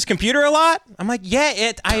 "You use this computer a lot?" I'm like, "Yeah,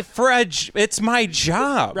 it's my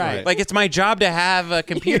job. Right. Like it's my job to have a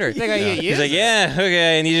computer." They go, "You use He's like, "Yeah,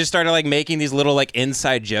 okay," and he just started like making these little like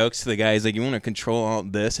inside jokes to the guy. He's like, "You want to control all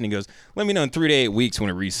this?" And he goes, "Let me know in 3 to 8 weeks when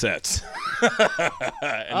it resets." And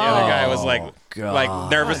the other guy was like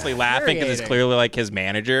nervously laughing because it's Infuriating. clearly like his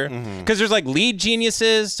manager. Because there's like lead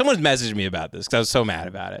geniuses. Someone's messaged me about this because I was so mad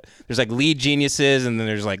about it. There's like lead geniuses and then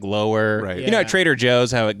there's like lower. Right. You know at Trader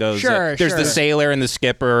Joe's how it goes. Sure, There's sure. the sailor and the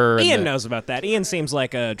skipper. And Ian knows about that. Ian seems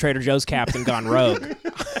like a Trader Joe's captain gone rogue.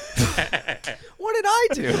 What did I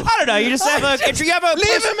do? I don't know. You just have a. You have a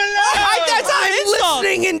Leave him alone. I'm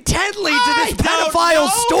listening intently to this don't pedophile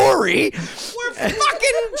know. story. We're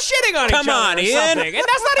fucking shitting on Come each other on, or Ian. something. And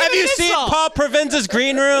that's not Have even you an seen insult. Paul Provenza's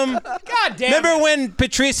green room? God damn Remember it. when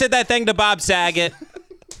Patrice said that thing to Bob Saget?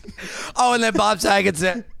 Oh, and then Bob Saget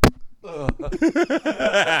said, Oh,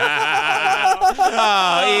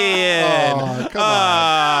 Ian. Oh, come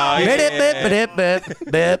on. bip, bip, bip,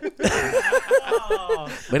 bip, bip. Oh,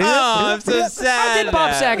 I'm so How sad. did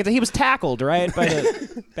Bob Saget? He was tackled, right, by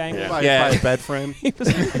the Bengals. By Yeah. a bed frame. He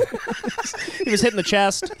was hit in the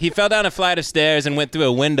chest. He fell down a flight of stairs and went through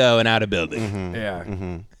a window and out a building. Yeah.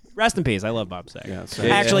 Rest in peace. I love Bob Saget. Yeah, so- I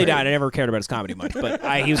actually died. I never cared about his comedy much, but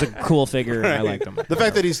he was a cool figure and I liked him. The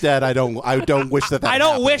fact that he's dead, I don't wish that. I don't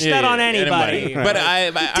happened. wish that on anybody. But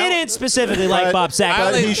I Didn't specifically like Bob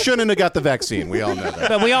Saget, He shouldn't have got the vaccine. We all know that.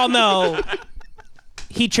 but we all know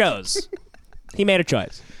he chose. He made a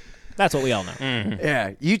choice. That's what we all know.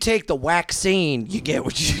 Yeah. You take the vaccine, you get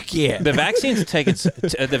what you get. The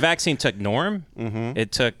vaccine took Norm.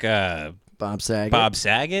 It took Bob Saget. Bob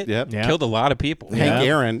Saget. Yep. Yeah. Killed a lot of people. Hank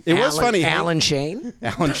Aaron. It was funny. Alan Shane.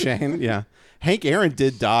 Alan Shane. Yeah. Hank Aaron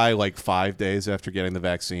did die like 5 days after getting the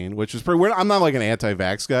vaccine, which is pretty weird. I'm not like an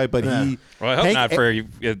anti-vax guy, but he. Well, I hope Hank- not for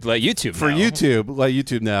YouTube. For now. YouTube, let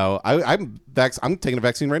YouTube know. I'm taking a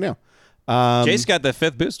vaccine right now. Jace got the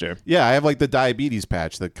 5th booster. Yeah, I have like the diabetes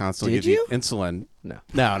patch that constantly Did gives you? insulin. No.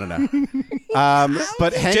 No.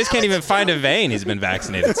 But Hank, Jace can't even find a vein. He's been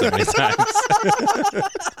vaccinated so many times.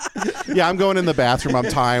 yeah, I'm going in the bathroom. I'm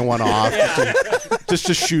tying one off just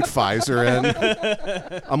to shoot Pfizer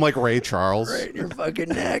in. I'm like Ray Charles. Right in your fucking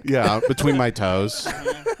neck. Yeah, between my toes,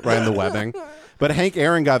 right in the webbing. But Hank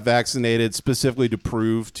Aaron got vaccinated specifically to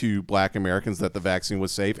prove to Black Americans that the vaccine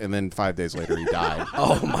was safe, and then 5 days later he died.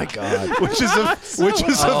 Oh my God. Which is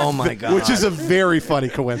Oh my God. which is a very funny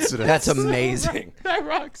coincidence. That's amazing. That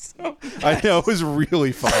rocks so. I know, it was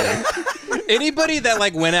really funny. Anybody that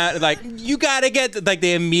like went out like you gotta get like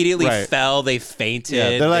they immediately Right. fell, they fainted. Yeah,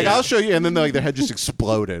 they're like, they, I'll show you, and then like their head just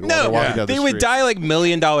exploded. while they're walking down the they would street. die like $1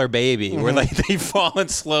 Million Baby, where like they fall in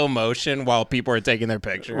slow motion while people are taking their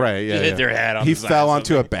picture. Right, yeah. Hit yeah. their head on He the side fell of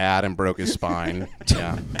onto a something. bat and broke his spine.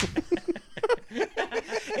 Yeah.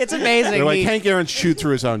 It's amazing. They're like, Hank Aaron chewed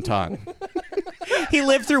through his own tongue. He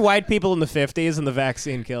lived through white people in the 50s and the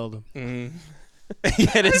vaccine killed him.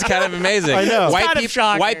 Yeah, it is kind of amazing. I know. It's White, kind of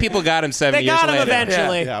shocking. white people got him 7 They years got him later.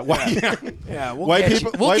 eventually. Yeah. White, Yeah, we'll White get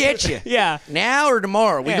people- you. We'll white- get you. Yeah. Now or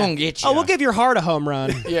tomorrow, we're Yeah. going to get you. Oh, we'll give your heart a home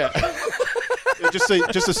run. Yeah. just a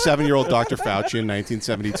 7-year-old Dr. Fauci in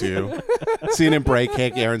 1972. Seeing him break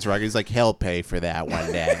Hank Aaron's record, he's like, he'll pay for that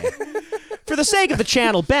one day. For the sake of the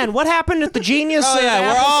channel, Ben, what happened at the Genius? Oh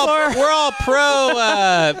yeah, we're all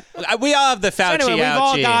pro. We all have the Fauci Anyway, we've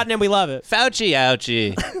all ouchie. gotten it. We love it. Fauci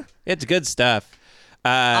ouchie. It's good stuff.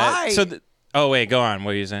 Oh, wait, go on.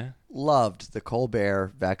 What are you saying? Loved the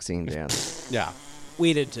Colbert vaccine dance. Yeah.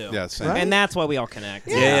 We did too. Yeah, same. And that's why we all connect.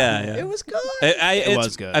 Yeah. It was good. It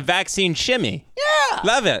was good. A vaccine shimmy. Yeah.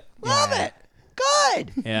 Love it. Love it.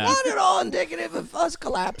 Good. Yeah. Not at all indicative of us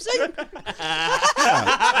collapsing.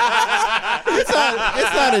 It's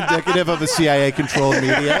not indicative of a CIA-controlled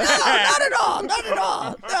media. No, not at all. Not at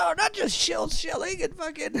all. No, not just shilling and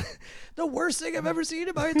fucking the worst thing I've ever seen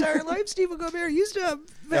in my entire life. Stephen Colbert used to have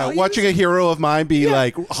values. Watching a hero of mine be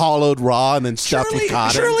like hollowed raw and then stuffed with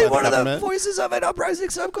cotton. Surely by one of the government. voices of an uprising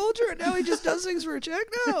subculture, and now he just does things for a check?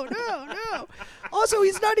 No. Also,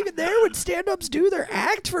 he's not even there when stand-ups do their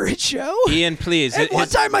act for his show. Ian, please. And one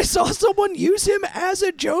time I saw someone use him as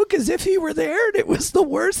a joke as if he were there, and it was the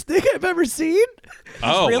worst thing I've ever seen.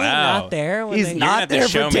 Oh, really wow. not there. When He's they- gonna not have to there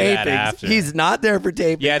show for me that tapings. after. He's not there for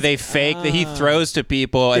tapings. Yeah, they fake that he throws to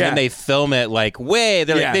people, and then they film it like way.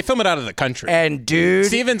 They're Yeah. like, they film it out of the country. And dude,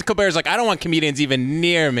 Stephen Colbert's like, I don't want comedians even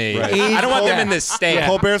near me. I don't want them in this state.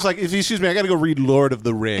 Colbert's like, excuse me, I got to go read Lord of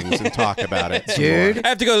the Rings and talk about it. some more. dude, I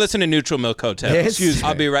have to go listen to Neutral Milk Hotel. Excuse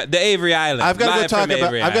I'll be right. The Avery Island. I've got to go Live talk from about.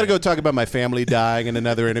 Avery I've got to go Island. talk about my family dying in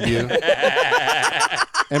another interview,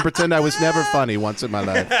 and pretend I was never funny once in my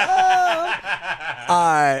life.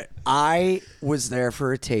 I was there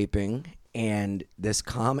for a taping, and this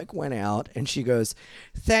comic went out, and she goes,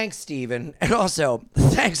 "Thanks, Stephen, and also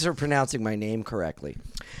thanks for pronouncing my name correctly."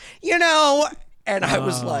 And I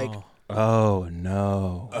was like, Oh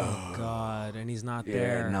no! Oh God, and he's not "Yeah,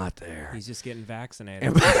 there. not there." He's just getting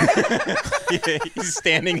vaccinated. He's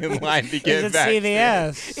standing in line to He's get at back.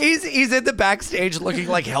 CVS. He's in the backstage looking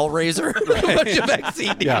like Hellraiser. A bunch of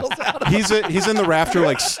vaccine Yeah, needles out. he's in the rafter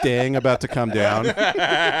like Sting about to come down.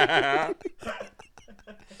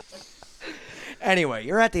 Anyway,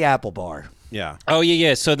 you're at the Apple Bar. Yeah. Oh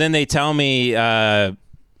yeah. So then they tell me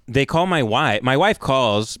they call my wife. My wife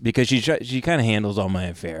calls because she kind of handles all my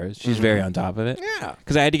affairs. She's very on top of it. Yeah.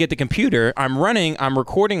 Because I had to get the computer. I'm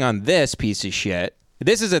recording on this piece of shit.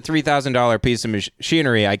 This is a $3,000 piece of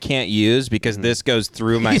machinery I can't use because this goes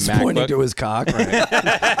through my He's MacBook. pointing to his cock. Right?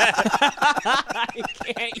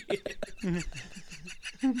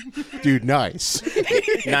 Dude, nice.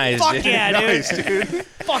 Nice. Fuck dude. yeah, dude. Nice, dude.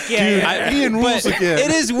 Fuck yeah. dude. Ian rules But again.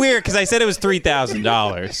 it is weird because I said it was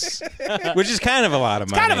 $3,000, which is kind of a lot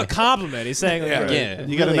of money. Kind of a compliment. He's saying, like, Yeah.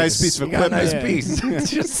 You got a nice piece of You got a equipment. nice piece.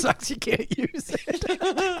 It just sucks you can't use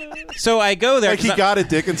it. So I go there. Like he 'cause got a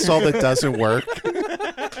dick install that doesn't work.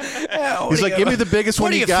 He's like, give me the biggest What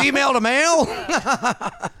one are you you, got. female to male?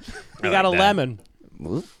 you got a that. lemon.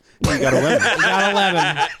 You got a lemon. You got a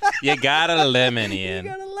lemon. You got a lemon, Ian.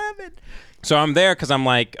 got a lemon. So I'm there because I'm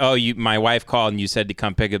like, oh, my wife called and you said to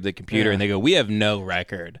come pick up the computer, and they go, we have no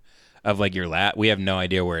record of like your lap. We have no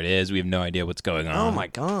idea where it is. We have no idea what's going on. Oh my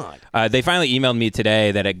god. They finally emailed me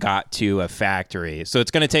today that it got to a factory, so it's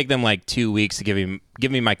going to take them like 2 weeks to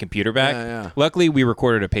give me my computer back. Yeah. Luckily, we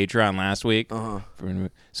recorded a Patreon last week.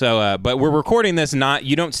 So, but we're recording this.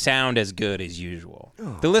 You don't sound as good as usual.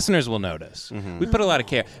 The listeners will notice. We put a lot of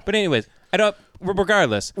care. But anyways, I don't.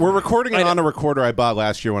 Regardless, We're recording it on a recorder I bought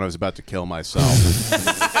last year when I was about to kill myself.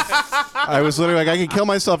 I was literally like, I can kill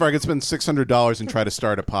myself or I could spend $600 and try to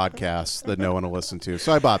start a podcast that no one will listen to.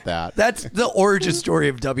 So I bought that. That's the origin story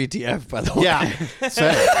of WTF, by the way. Yeah.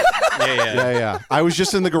 Same. Yeah. I was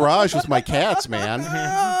just in the garage with my cats, man.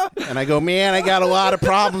 And I go, man, I got a lot of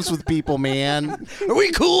problems with people, man. Are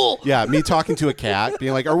we cool? Yeah, me talking to a cat,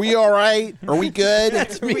 being like, are we all right? Are we good?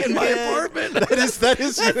 That's me in my apartment. That is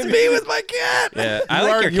That's me with my cat. yeah, I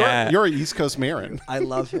like your cat. You're an East Coast Marin. I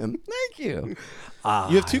love him. Thank you.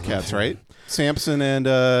 You have two cats, right? Samson and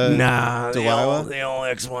Nah, Delilah? the old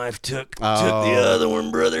ex-wife took the Oh. other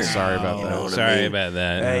one, brother. Sorry about You that. know what I Sorry mean? about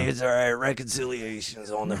that. Hey, it's all right.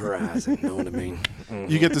 Reconciliation's on the horizon. You know what I mean?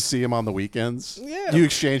 You get to see him on the weekends. Yeah. You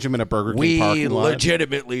exchange him in a Burger King We parking lot.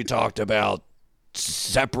 legitimately talked about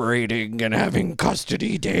separating and having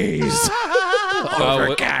custody days over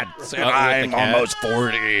what- cats, and with the I'm cat? almost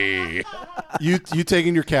 40. You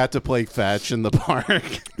taking your cat to play fetch in the park.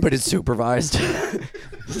 But it's supervised.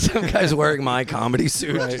 Some guy's wearing my comedy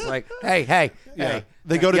suit. He's like, hey,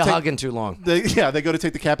 They go to you're take- hugging too long. They go to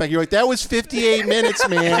take the cat back. You're like, that was 58 minutes,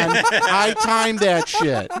 man. I timed that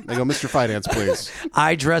shit. They go, Mr. Fidance, please.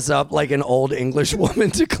 I dress up like an old English woman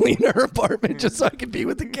to clean her apartment just so I can be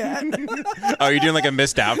with the cat. Oh, you're doing like a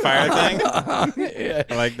Missed Outfire thing? I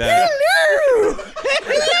like that.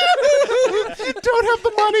 You don't have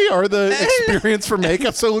the money or the experience for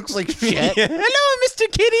makeup, so it looks like shit. Hello,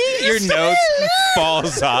 Mr. Kitty. Your nose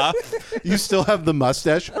falls off. You still have the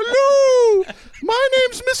mustache. Hello, My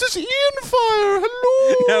name's Mrs. Ian Fire.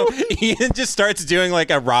 Hello. No, Ian just starts doing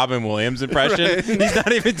like a Robin Williams impression. Right. He's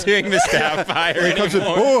not even doing Miss Doubtfire He comes in,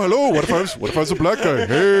 anymore. oh, hello. What if I was a black guy?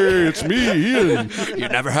 Hey, it's me, Ian. You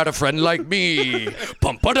never had a friend like me.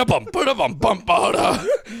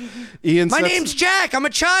 Ian My sets, name's Jack. I'm a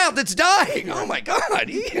child that's dying. Oh my God,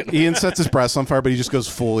 Ian. Ian sets his breast on fire, but he just goes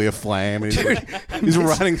fully aflame. And he's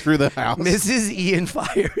running through the house. Mrs. Ian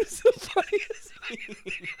Fire is the funniest.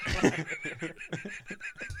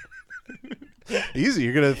 Easy.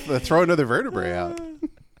 You're going to throw another vertebrae out.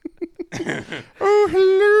 Oh,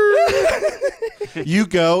 hello.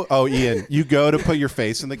 Ian, you go to put your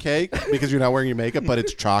face in the cake because you're not wearing your makeup, but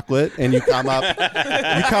it's chocolate, and you come up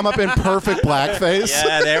in perfect blackface.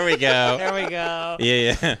 Yeah, there we go. There we go.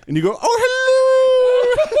 Yeah. And you go,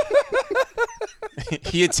 oh, hello.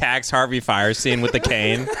 He attacks Harvey Fierstein with the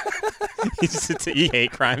cane. He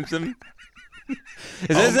hate crimes him. Is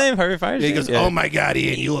that his name, Harvey Fierstein? He goes, Yeah. oh my God,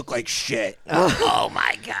 Ian, you look like shit. Oh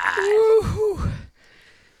my God.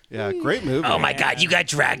 Yeah, great movie. Oh my God, you got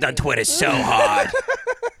dragged on Twitter so hard.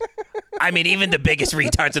 I mean, even the biggest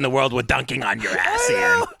retards in the world were dunking on your ass,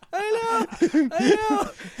 Ian. I know.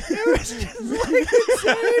 It was just like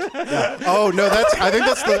insane. Oh no, I think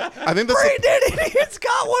that's the Brandon Idiot's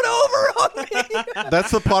got one over on me.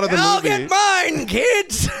 that's the plot of the I'll movie. get mine,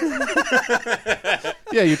 kids.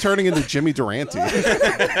 Yeah, you're turning into Jimmy Durante. You're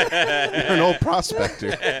an old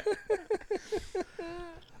prospector.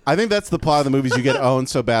 I think that's the plot of the movies. You get owned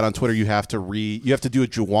so bad on Twitter, you have to do a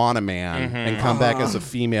Juana Man and come back as a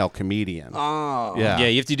female comedian. Oh. Yeah. Yeah,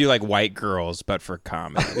 you have to do like White Girls, but for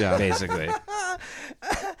comedy, Yeah. basically.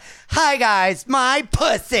 Hi guys, my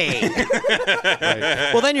pussy.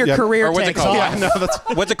 Well, then your Yeah. career Or what's it takes called? off. No, that's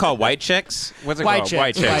What's it called? White Chicks? What's it White called? Chicks.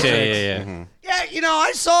 White Chicks. White Yeah, Chicks. yeah, yeah. Yeah,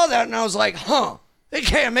 I saw that and I was like, huh, they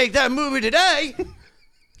can't make that movie today.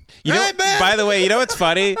 You know, Right, man? by the way, you know what's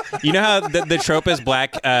funny? You know how the trope is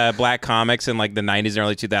black comics in like the 90s and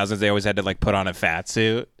early 2000s, they always had to like put on a fat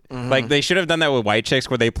suit. Like they should have done that with White Chicks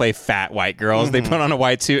where they play fat white girls. They put on a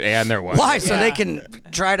white suit and they're white. Why? So they can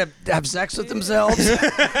try to have sex with themselves?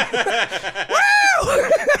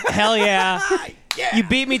 Hell yeah. Yeah. You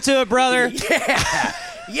beat me to it, brother.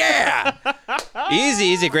 Yeah.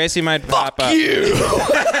 Easy. Gracie might pop up. You.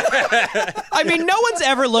 I mean, no one's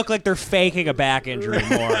ever looked like they're faking a back injury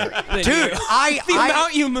more. than Dude, you. The I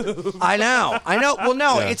amount you move. I know. Well,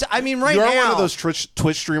 no, it's, I mean, right You're now. one of those Twitch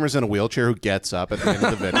streamers in a wheelchair who gets up at the end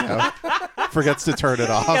of the video, forgets to turn it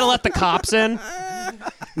off. Gotta let the cops in.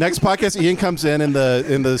 Next podcast, Ian comes in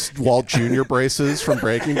the Walt Jr. braces from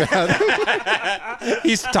Breaking Bad.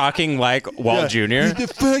 He's talking like Walt Jr. The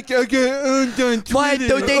fuck I got undone. Why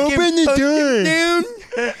don't they Open the door. down?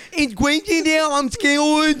 It's waiting down. I'm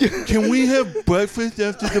scared. Can we have breakfast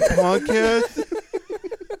after the podcast?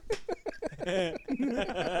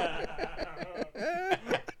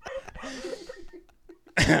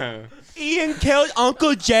 Ian killed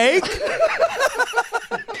Uncle Jake.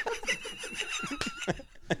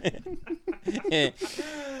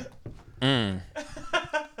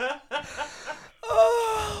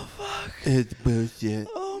 It's bullshit.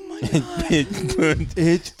 Oh my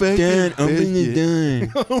It's fucking Open the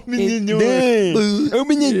door. Open the door.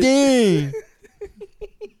 Open the door.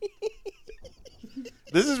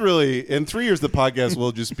 This is really, in 3 years, the podcast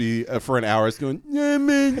will just be for an hour. It's going, I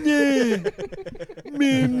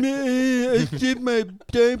shit my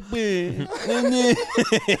diaper.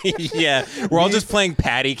 Yeah, we're all just playing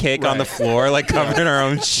patty cake on the floor, like covered in our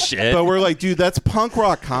own shit. But we're like, dude, that's punk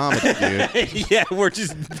rock comedy, dude. Yeah, we're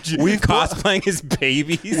just We've cosplaying as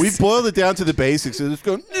babies. We boiled it down to the basics. It's just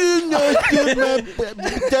going, I shit my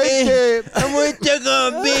diaper. I want to take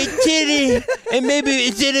a big titty, and maybe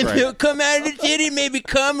instead of Right. come out of the titty, maybe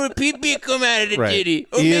cum or pee-pee come out of the Right. titty,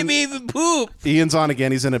 or Ian- maybe even poop. Ian's on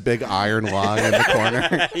again. He's in a big iron lung in the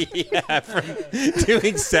corner. Yeah, from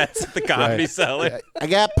doing sets at the Comedy Right. Cellar. I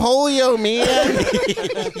got polio, man.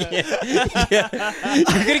 Yeah. You're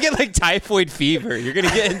gonna get like typhoid fever. You're gonna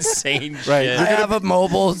get insane Right. shit. I have a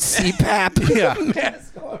mobile CPAP. Yeah.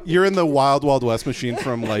 You're in the Wild Wild West machine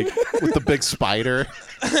from like with the big spider.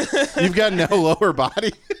 You've got no lower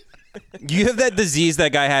body. You have that disease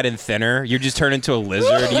that guy had in Thinner. You just turn into a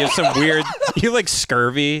lizard. You have some weird. You have like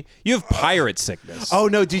scurvy. You have pirate sickness. Oh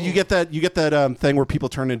no, dude! You get that thing where people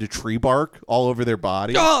turn into tree bark all over their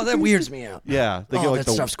body. Oh, that weirds me out. Yeah, they Oh, get like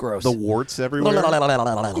that stuff's gross. the warts everywhere.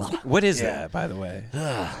 What is that, by the way?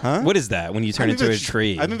 What is that when you turn I think into a they're just-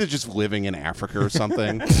 tree? I think they're just living in Africa or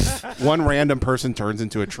something. One random person turns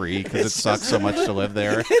into a tree because it sucks so much to live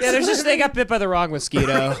there. Yeah, there's just they got bit by the wrong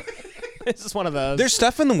mosquito. This is one of those. There's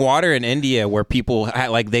stuff in the water in India where people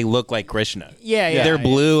they look like Krishna. Yeah. They're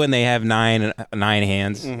blue and they have nine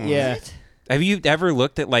hands. Yeah. Have you ever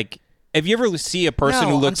looked at If you ever see a person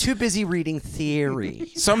who looks... I'm too busy reading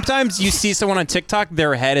theory. Sometimes you see someone on TikTok,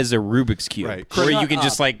 their head is a Rubik's Cube. Right. Where you can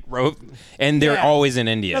just and they're always in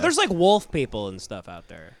India. No, there's like wolf people and stuff out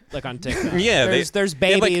there, like on TikTok. Yeah, there's they have,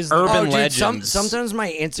 babies. urban Dude, legends. sometimes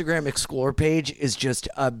my Instagram Explore page is just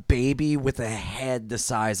a baby with a head the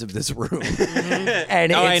size of this room.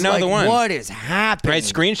 And I know the one. What is happening? I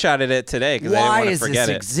screenshotted it today because I didn't Why want to does forget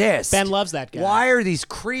this it. exist? Ben loves that guy. Why are these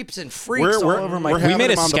creeps and freaks all over my we're We having made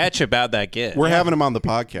a him on the- sketch about that kid. We're having him on the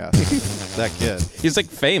podcast. That kid. He's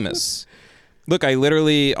famous. Look,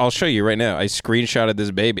 I'll show you right now. I screenshotted this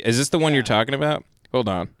baby. Is this the one you're talking about? Hold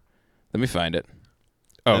on. Let me find it.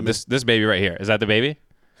 Oh, this baby right here. Is that the baby?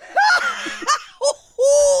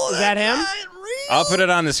 Is that him? I'll put it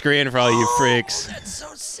on the screen for all you freaks. That's so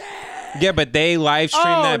sad. Yeah, but they live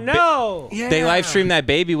streamed that. No. They live streamed that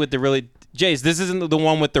baby with the really. Jace, this isn't the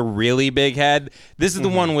one with the really big head. This is the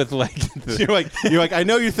one with You're like, I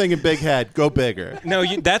know you're thinking big head. Go bigger. No,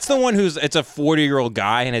 that's the one it's a 40-year-old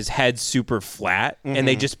guy and his head's super flat, and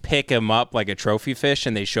they just pick him up like a trophy fish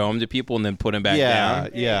and they show him to people and then put him back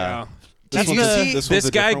down. Yeah. This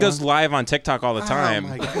guy goes live on TikTok all the time. Oh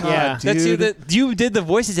my God, Yeah. That's you. dude. You did the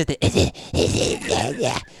voices at the.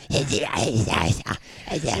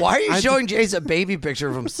 Why are you showing Jace a baby picture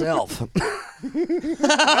of himself?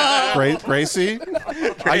 Gracie?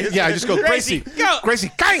 I just go, Gracie, go.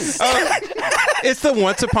 Gracie, gang! It's the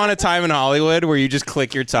Once Upon a Time in Hollywood where you just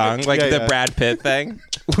click your tongue, like the Brad Pitt thing.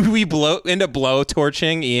 We end up blow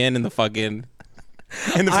torching Ian in the fucking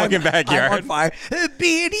backyard. I'm on fire.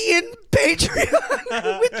 Be an Ian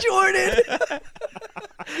Patreon with Jordan.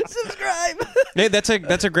 Subscribe. Hey, that's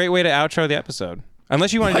a great way to outro the episode.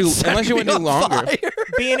 Unless you want to do longer.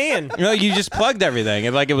 Being Ian. No, you just plugged everything.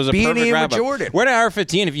 It was a Being perfect Ian wrap with up. Jordan. We're at hour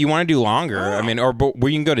 15. If you want to do longer, I mean, but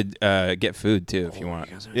you can go to get food too if you want.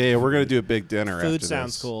 Yeah, we're going to do a big dinner after Food this.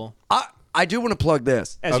 sounds cool. I do want to plug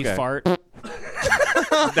this. As you Okay. fart.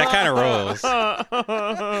 That kind of rolls.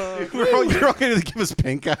 You're all going to give us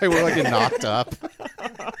pink eye? We're knocked up.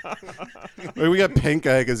 We got pink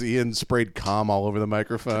eye because Ian sprayed cum all over the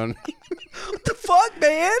microphone. What the fuck,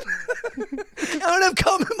 man? I don't have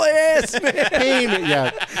cum in my ass, man.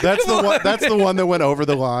 Yeah, that's the one. That's the one that went over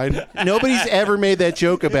the line. Nobody's ever made that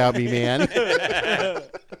joke about me, man.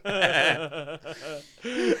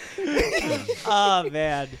 Oh,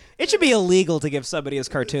 man. It should be illegal to give somebody as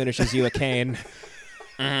cartoonish as you a cane.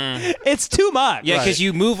 It's too much. Yeah, because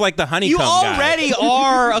you move like the honeycomb You guy. already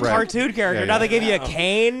are a Right. cartoon character. Yeah, Now they yeah. give you a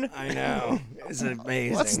cane. I know. It's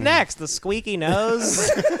amazing. What's next? The squeaky nose?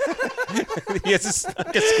 He has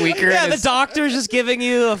a squeaker. Yeah, in the his- doctor's just giving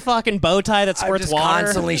you a fucking bow tie that I'm squirts just water.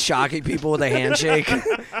 constantly shocking people with a handshake.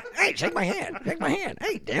 Hey, shake my hand. Shake my hand.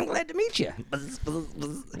 Hey, damn glad to meet you. Buzz, buzz,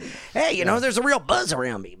 buzz. Hey, there's a real buzz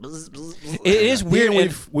around me. Buzz, buzz, buzz. It is weird.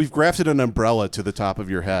 Ian, we've grafted an umbrella to the top of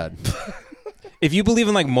your head. If you believe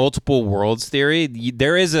in multiple worlds theory,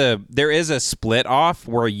 there is a split off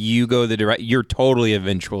where you go you're totally a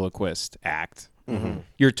ventriloquist act. Mm-hmm.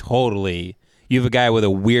 You have a guy with a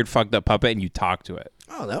weird fucked up puppet and you talk to it.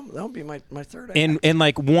 Oh, that'll be my third. In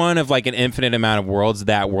one of an infinite amount of worlds,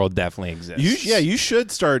 that world definitely exists. You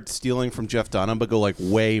should start stealing from Jeff Dunham, but go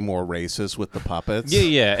way more racist with the puppets.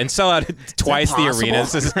 Yeah, and sell out twice the possible?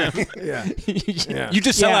 arenas as him. Yeah. You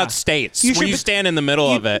just sell Yeah. out states You where should you be- stand in the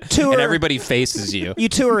middle of it tour- and everybody faces you. You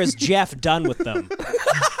tour as Jeff Dunn with them.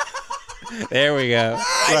 There we go.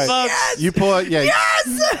 Right. Folks. You pull out, you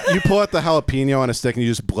pull out the jalapeno on a stick and you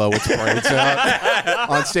just blow its brains out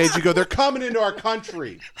on stage. You go, they're coming into our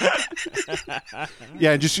country.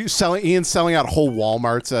 Yeah, and just Ian's selling out whole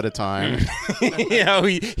WalMarts at a time.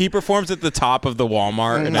 He performs at the top of the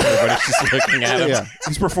Walmart and everybody's just looking at him. Yeah,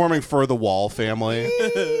 he's performing for the Wall family.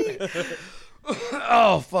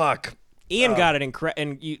 Oh fuck. Ian got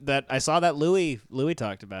it that I saw that Louis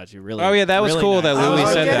talked about you really. Oh yeah, that was really cool nice. that Louis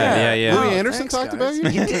said that. Yeah. Louis Anderson thanks, talked guys.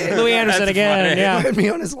 about you? Louis Anderson That's again. funny. Yeah. Put me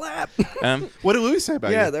on his lap. What did Louis say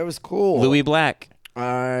about Yeah, you? that was cool. Louis Black.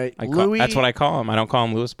 Louis. That's what I call him. I don't call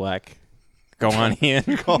him Louis Black. Go on, Ian.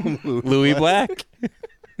 Call him Louis. Louis Black.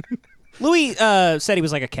 Louis said he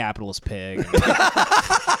was like a capitalist pig.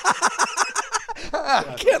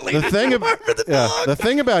 Can't leave The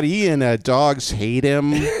thing about Ian, dogs hate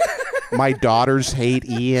him. My daughters hate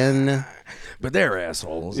Ian. But they're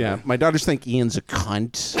assholes. Yeah, my daughters think Ian's a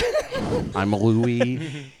cunt. I'm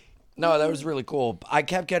Louis. No, that was really cool. I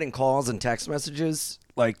kept getting calls and text messages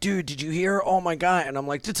like, "Dude, did you hear? Oh my god!" And I'm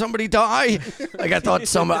like, "Did somebody die?" I thought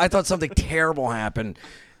something terrible happened.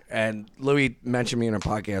 and Louis mentioned me in a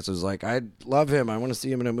podcast. I was like, I love him. I want to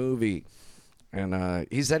see him in a movie. And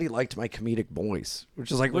he said he liked my comedic voice, which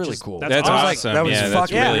is like really cool. that's awesome. That was Yeah, that's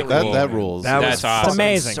fucking really really cool. That rules. That That's was awesome. fucking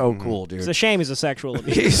amazing. So cool, dude. It's a shame he's a sexual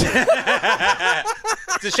abuser.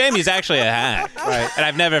 It's a shame he's actually a hack. Right. And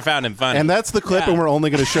I've never found him funny. And that's the clip, and we're only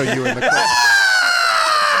going to show you in the clip.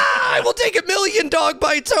 I will take 1,000,000 dog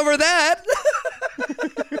bites over that.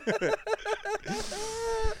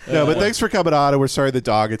 No, but thanks for coming on, and we're sorry the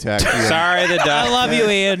dog attacked you. Sorry, the dog. I love you,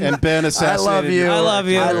 Ian. And Ben I assassinated love you. I love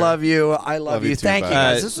you. I love you. I love you. you too, Thank you, bud.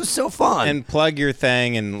 guys. This was so fun. And plug your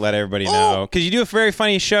thing and let everybody know. Because you do a very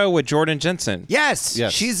funny show with Jordan Jensen. yes,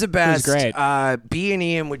 Yes. she's the best. great. B and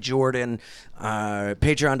Ian with Jordan.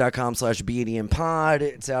 Patreon.com/B&EM pod.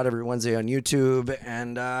 It's out every Wednesday on YouTube.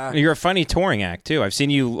 And You're a funny touring act, too. I've seen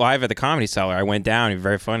you live at the Comedy Cellar. I went down. You're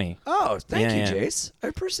very funny. oh, thank Yeah, you, yeah. Jace. I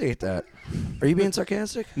appreciate that. Are you being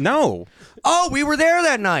sarcastic? No. Oh, we were there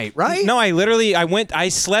that night, right? No, I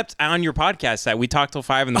slept on your podcast set. We talked till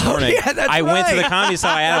 5 in the morning. yeah, that's I went to the right. Comedy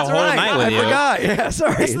Cellar. I had That's a whole right. night with I you. forgot. Yeah,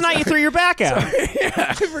 sorry. It's the night you threw your back out. Yeah,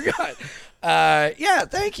 I forgot. Yeah,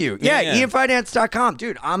 thank you. Yeah, Yeah. IanFinance.com.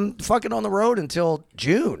 Dude, I'm fucking on the road until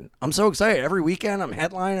June. I'm so excited. Every weekend I'm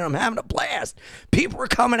headlining. I'm having a blast. People are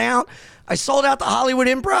coming out. I sold out the Hollywood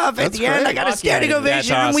Improv at That's the end. great. I got a Fuck yeah, standing dude.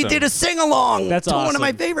 ovation, That's and we awesome. did a sing-along That's to one of awesome.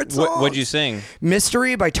 my favorite songs. What'd you sing?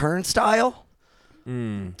 Mystery by Turnstile. I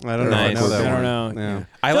don't know. Nice. I know that I one. don't know. Yeah.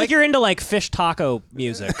 I feel like you're into like fish taco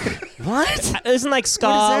music. What? Isn't like ska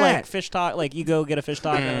What is that? like fish taco? Like you go get a fish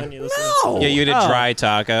taco and you listen. No. Yeah, you did Oh. dry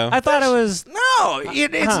taco. I thought it was. No,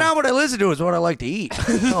 it's not what I listen to. It's what I like to eat.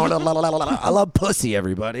 I love pussy,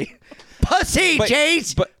 everybody. Pussy,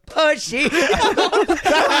 Chase. but- Pussy. You're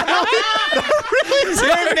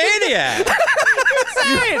a maniac.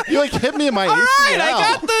 You like hit me in my ACL.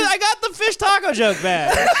 I got the fish taco joke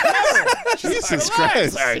back. Jesus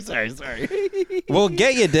Christ. Sorry. We'll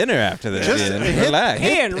get you dinner after this. Just Ian. hit- Relax.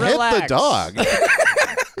 Ian, Hit relax. the dog.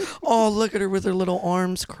 Oh, look at her with her little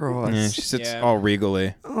arms crossed. Yeah, she sits Yeah. all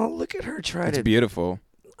regally. Oh, look at her try It's to. beautiful.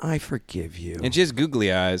 I forgive you. And she has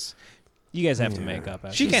googly eyes. You guys have to make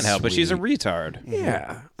up. She can't help it. She's a retard.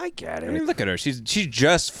 Yeah, I get I mean, it. look at her. She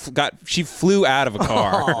flew out of a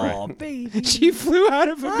car. Oh, baby. She flew out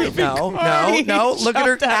of a moving No. Look at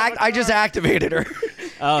her. I just activated her.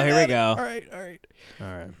 Oh, here we go. All right.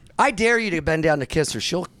 I dare you to bend down to kiss her.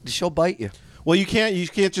 She'll bite you. Well, you can't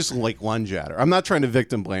just like lunge at her. I'm not trying to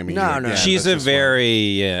victim blame you. No, no. again. She's That's a just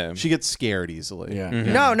very She gets scared easily. Yeah.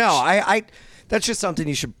 No. I. That's just something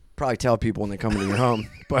you should probably tell people when they come into your home.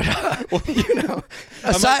 But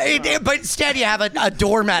but instead you have a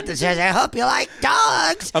doormat that says, "I hope you like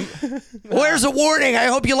dogs." Where's a warning? I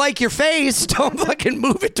hope you like your face. Don't fucking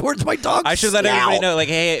move it towards my dog. I should let everybody know, like,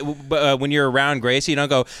 hey, when you're around Gracie, you don't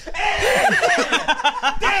go.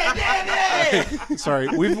 Sorry,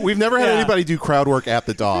 we've never had anybody do crowd work at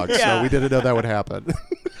the dog, so we didn't know that would happen.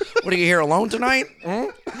 What are you here alone tonight?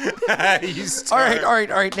 All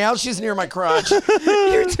right. Now she's near my crotch.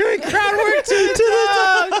 You're doing crowd work to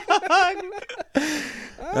the dog.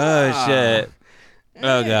 Oh shit.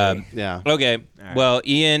 Oh god. Yeah. Okay. Well,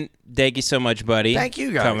 Ian, thank you so much, buddy. Thank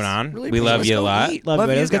you guys. Coming on. Really We love appreciate it. you a Let's lot. go eat. Love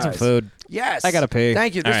it. you Let's get some guys. food. Yes. I gotta pee.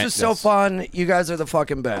 Thank you. This All right. was so fun. You guys are the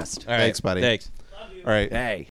fucking best. All right. Thanks, buddy. Thanks. All right. Hey.